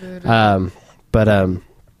 But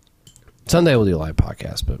Sunday we'll do a live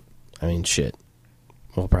podcast, but I mean, shit.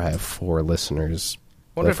 We'll probably have 4 listeners.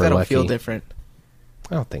 Wonder if that'll feel different.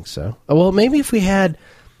 I don't think so. Oh, well, maybe if we did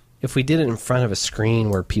it in front of a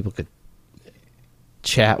screen where people could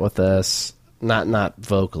chat with us, not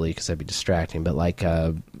vocally because that'd be distracting, but like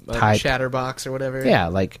Chatterbox or whatever. Yeah,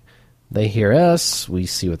 like they hear us, we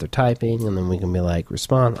see what they're typing, and then we can be like,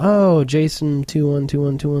 respond. Oh, Jason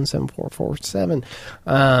 2121217447.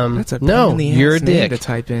 That's a no, you're a dick to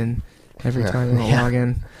type in every time you log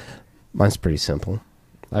in. Mine's pretty simple.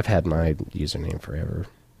 I've had my username forever.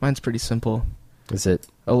 Mine's pretty simple. Is it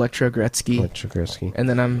Electro Gretzky? And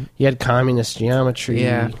then you had Communist Geometry.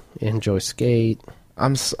 Yeah. Enjoy Skate.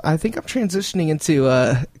 I think I'm transitioning into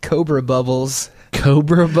Cobra Bubbles.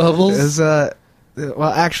 Cobra Bubbles? Well,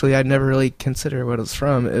 actually, I'd never really considered what it was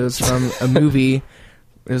from. It was from a movie.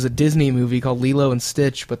 It was a Disney movie called Lilo and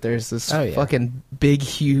Stitch, but there's this fucking big,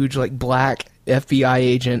 huge, like, black FBI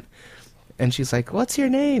agent. And she's like, what's your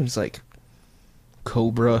name? He's like,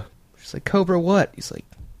 Cobra. She's like, Cobra what? He's like,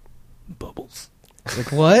 Bubbles. He's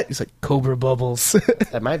like, what? He's like, Cobra Bubbles.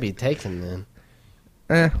 That might be taken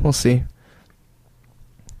then. We'll see.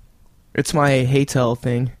 It's my Haytel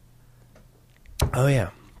thing. Oh, yeah.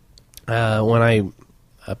 When I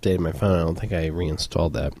updated my phone, I don't think I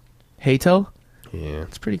reinstalled that. Haytel? Yeah.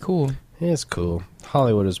 It's pretty cool. Yeah, it's cool.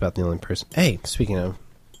 Hollywood is about the only person. Hey, speaking of.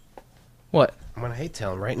 What? I'm going to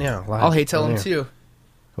Haytel him right now. Live. I'll Haytel him too.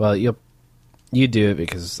 Well, you do it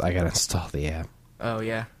because I got to install the app. Oh,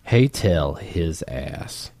 yeah. Haytel his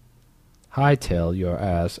ass. Hightail your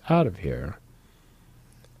ass out of here.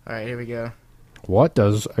 All right, here we go. What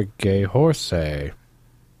does a gay horse say?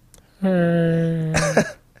 I'm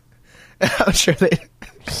sure they...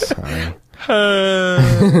 Sorry.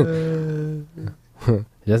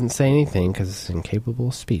 He doesn't say anything because it's incapable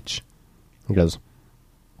of speech. He goes...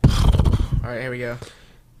 All right, here we go.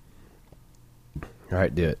 All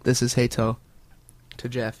right, do it. This is Haytel to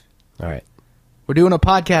Jeff. All right. We're doing a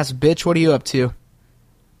podcast, bitch. What are you up to?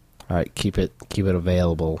 All right, keep it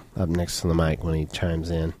available up next to the mic when he chimes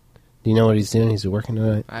in. Do you know what he's doing? He's working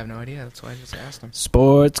tonight? I have no idea. That's why I just asked him.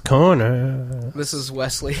 Sports Corner. This is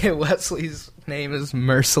Wesley. Wesley's name is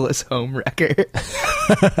Merciless Homewrecker.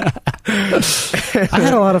 I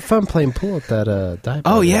had a lot of fun playing pool at that dive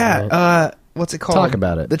bar. Oh, yeah. What's it called? Talk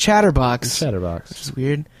about it. The Chatterbox. The Chatterbox. Which is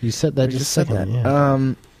weird. You said that just said that.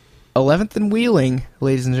 Yeah. 11th and Wheeling,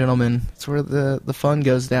 ladies and gentlemen. It's where the fun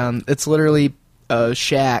goes down. It's literally a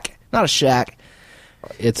shack. Not a shack.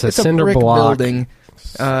 It's a cinder brick block building.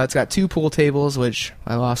 It's got 2 pool tables, which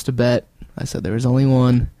I lost a bet. I said there was only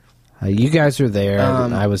one. You guys were there,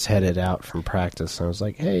 and I was headed out from practice. And I was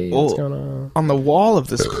like, hey, what's going on? On the wall of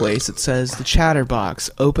this place, it says the Chatterbox,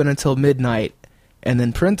 open until midnight, and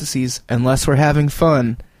then parentheses, unless we're having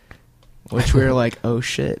fun, which we were like, oh,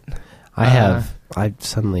 shit. I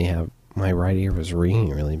suddenly have, my right ear was ringing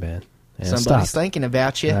really bad. And somebody's thinking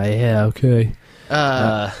about you. Yeah, okay.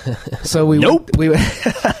 So we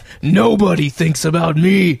nobody thinks about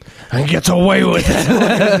me and gets away with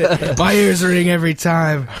it. My ears ring every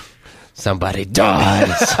time. Somebody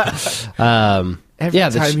dies.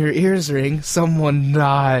 Every time your ears ring, someone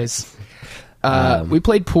dies. We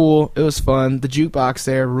played pool. It was fun. The jukebox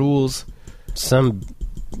there rules. Some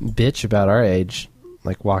bitch about our age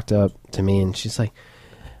walked up to me and she's like,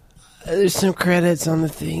 "There's some credits on the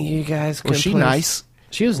thing. You guys can Was she play." nice?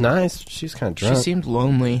 She was nice. She was kind of drunk. She seemed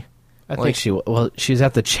lonely. I think she was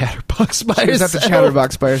at the Chatterbox by herself. She was at the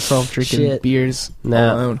Chatterbox by herself drinking beers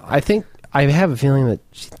alone. I think I have a feeling that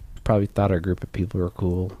she probably thought our group of people were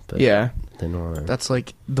cool. But Yeah. didn't want to. That's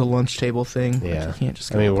like the lunch table thing. Like, Yeah. you can't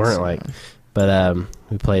just I mean, we weren't but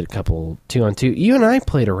we played a couple 2-on-2. You and I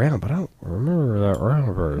played a round, but I don't remember that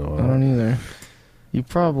round very well. I don't either. You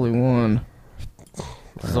probably won.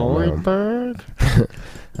 Zoidberg?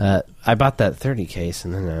 I bought that 30 case,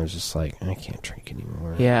 and then I was just like, I can't drink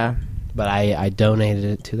anymore. Yeah. But I donated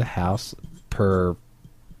it to the house per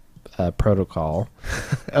protocol.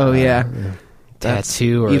 Oh, yeah.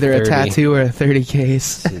 Tattoo or either 30 a tattoo or a 30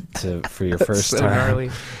 case. for your first so time.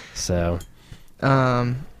 gnarly. So,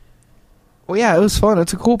 well, yeah, it was fun.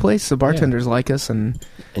 It's a cool place. The bartenders like us, and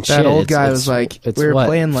that shit, old guy was like, we were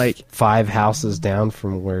playing 5 houses down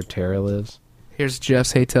from where Tara lives. Here's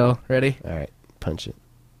Jeff's hotel. Ready? All right, punch it.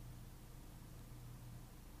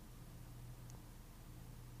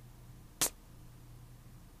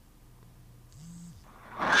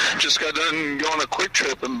 Just got done going on a quick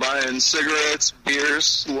trip and buying cigarettes,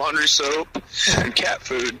 beers, laundry soap, and cat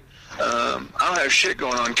food. I don't have shit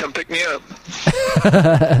going on. Come pick me up.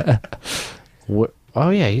 What?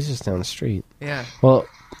 Oh, yeah, he's just down the street. Yeah. Well,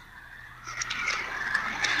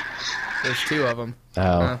 There's 2 of them.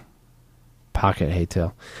 oh, Pocket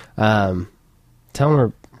Hotel. Tell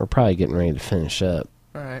him we're probably getting ready to finish up.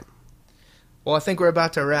 All right. Well, I think we're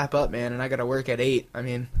about to wrap up, man, and I got to work at 8. I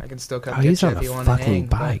mean, I can still come Oh, get he's you on if you a want to fucking hang.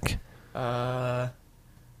 bike. But, are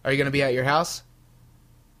you going to be at your house?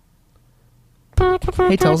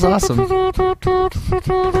 Hatel's awesome.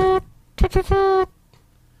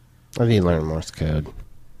 I need to learn Morse code.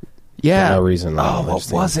 Yeah. For no reason. I Oh, don't what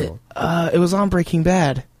understand was it? it. It was on Breaking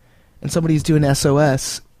Bad, and somebody's doing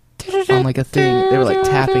SOS on like a thing. They were like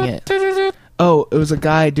tapping it. Oh, it was a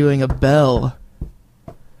guy doing a bell.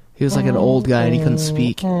 He was like an old guy and he couldn't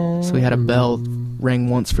speak, so he had a bell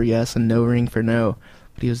ring once for yes and no ring for no.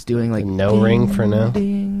 But he was doing like No ring for no?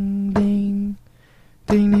 Ding ding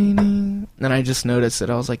ding ding ding. And I just noticed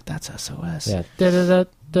it. I was like, that's SOS. Yeah.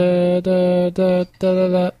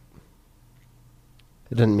 Da-da-da-da-da-da-da-da-da.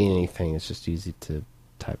 It doesn't mean anything. It's just easy to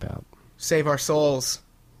type out. Save our souls.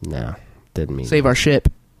 No, didn't mean. Save our ship.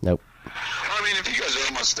 Nope. I mean, if you guys are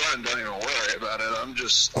almost done, don't even worry about it. I'm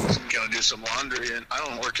just gonna do some laundry, and I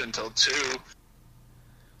don't work until 2.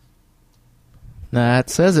 That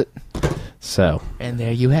says it. So. And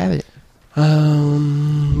there you have it.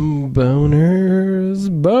 Boners,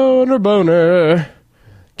 boner,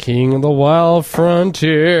 king of the wild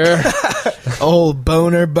frontier. Old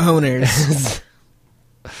boners.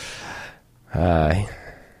 Hi.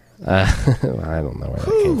 I don't know where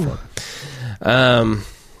that came from.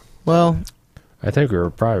 Well, I think we were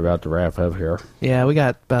probably about to wrap up here. yeah, we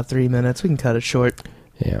got about 3 minutes. We can cut it short.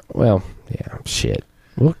 Yeah, well, yeah, shit.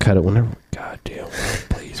 We'll cut it whenever. Goddamn,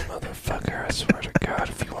 please, motherfucker. I swear to God,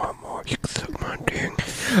 if you want more, you can suck my dick.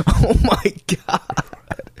 Oh my God.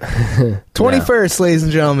 21st, ladies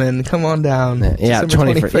and gentlemen. Come on down. Yeah,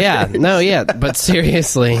 December 21st. Yeah, no, yeah, but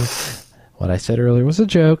seriously, what I said earlier was a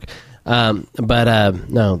joke. No,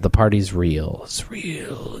 the party's real. It's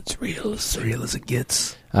real. It's real. It's As real as it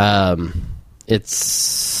gets.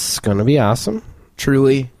 It's gonna be awesome.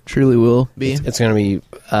 Truly will be. It's gonna be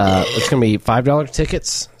 $5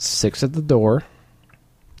 tickets, 6 at the door.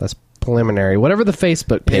 That's preliminary. Whatever the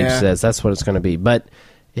Facebook page says, that's what it's gonna be. But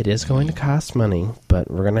it is going to cost money. But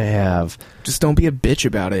we're gonna have. Just don't be a bitch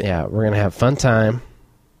about it. Yeah, we're gonna have fun time.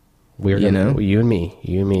 We're gonna, you and me,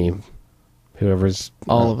 whoever's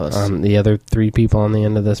all of us. The other 3 people on the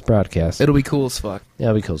end of this broadcast. It'll be cool as fuck. Yeah,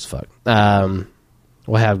 it'll be cool as fuck.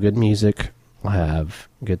 We'll have good music. We'll have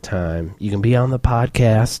a good time. You can be on the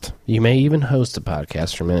podcast. You may even host a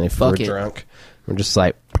podcast for a minute if Fuck we're it. drunk. We're just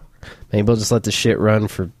like, maybe we'll just let the shit run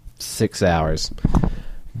for 6 hours.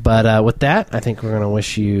 But with that, I think we're going to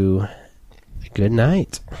wish you a good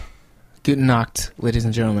night. Good Nacht, ladies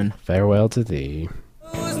and gentlemen. Farewell to thee.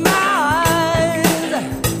 Close my eyes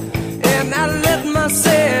and I let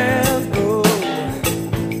myself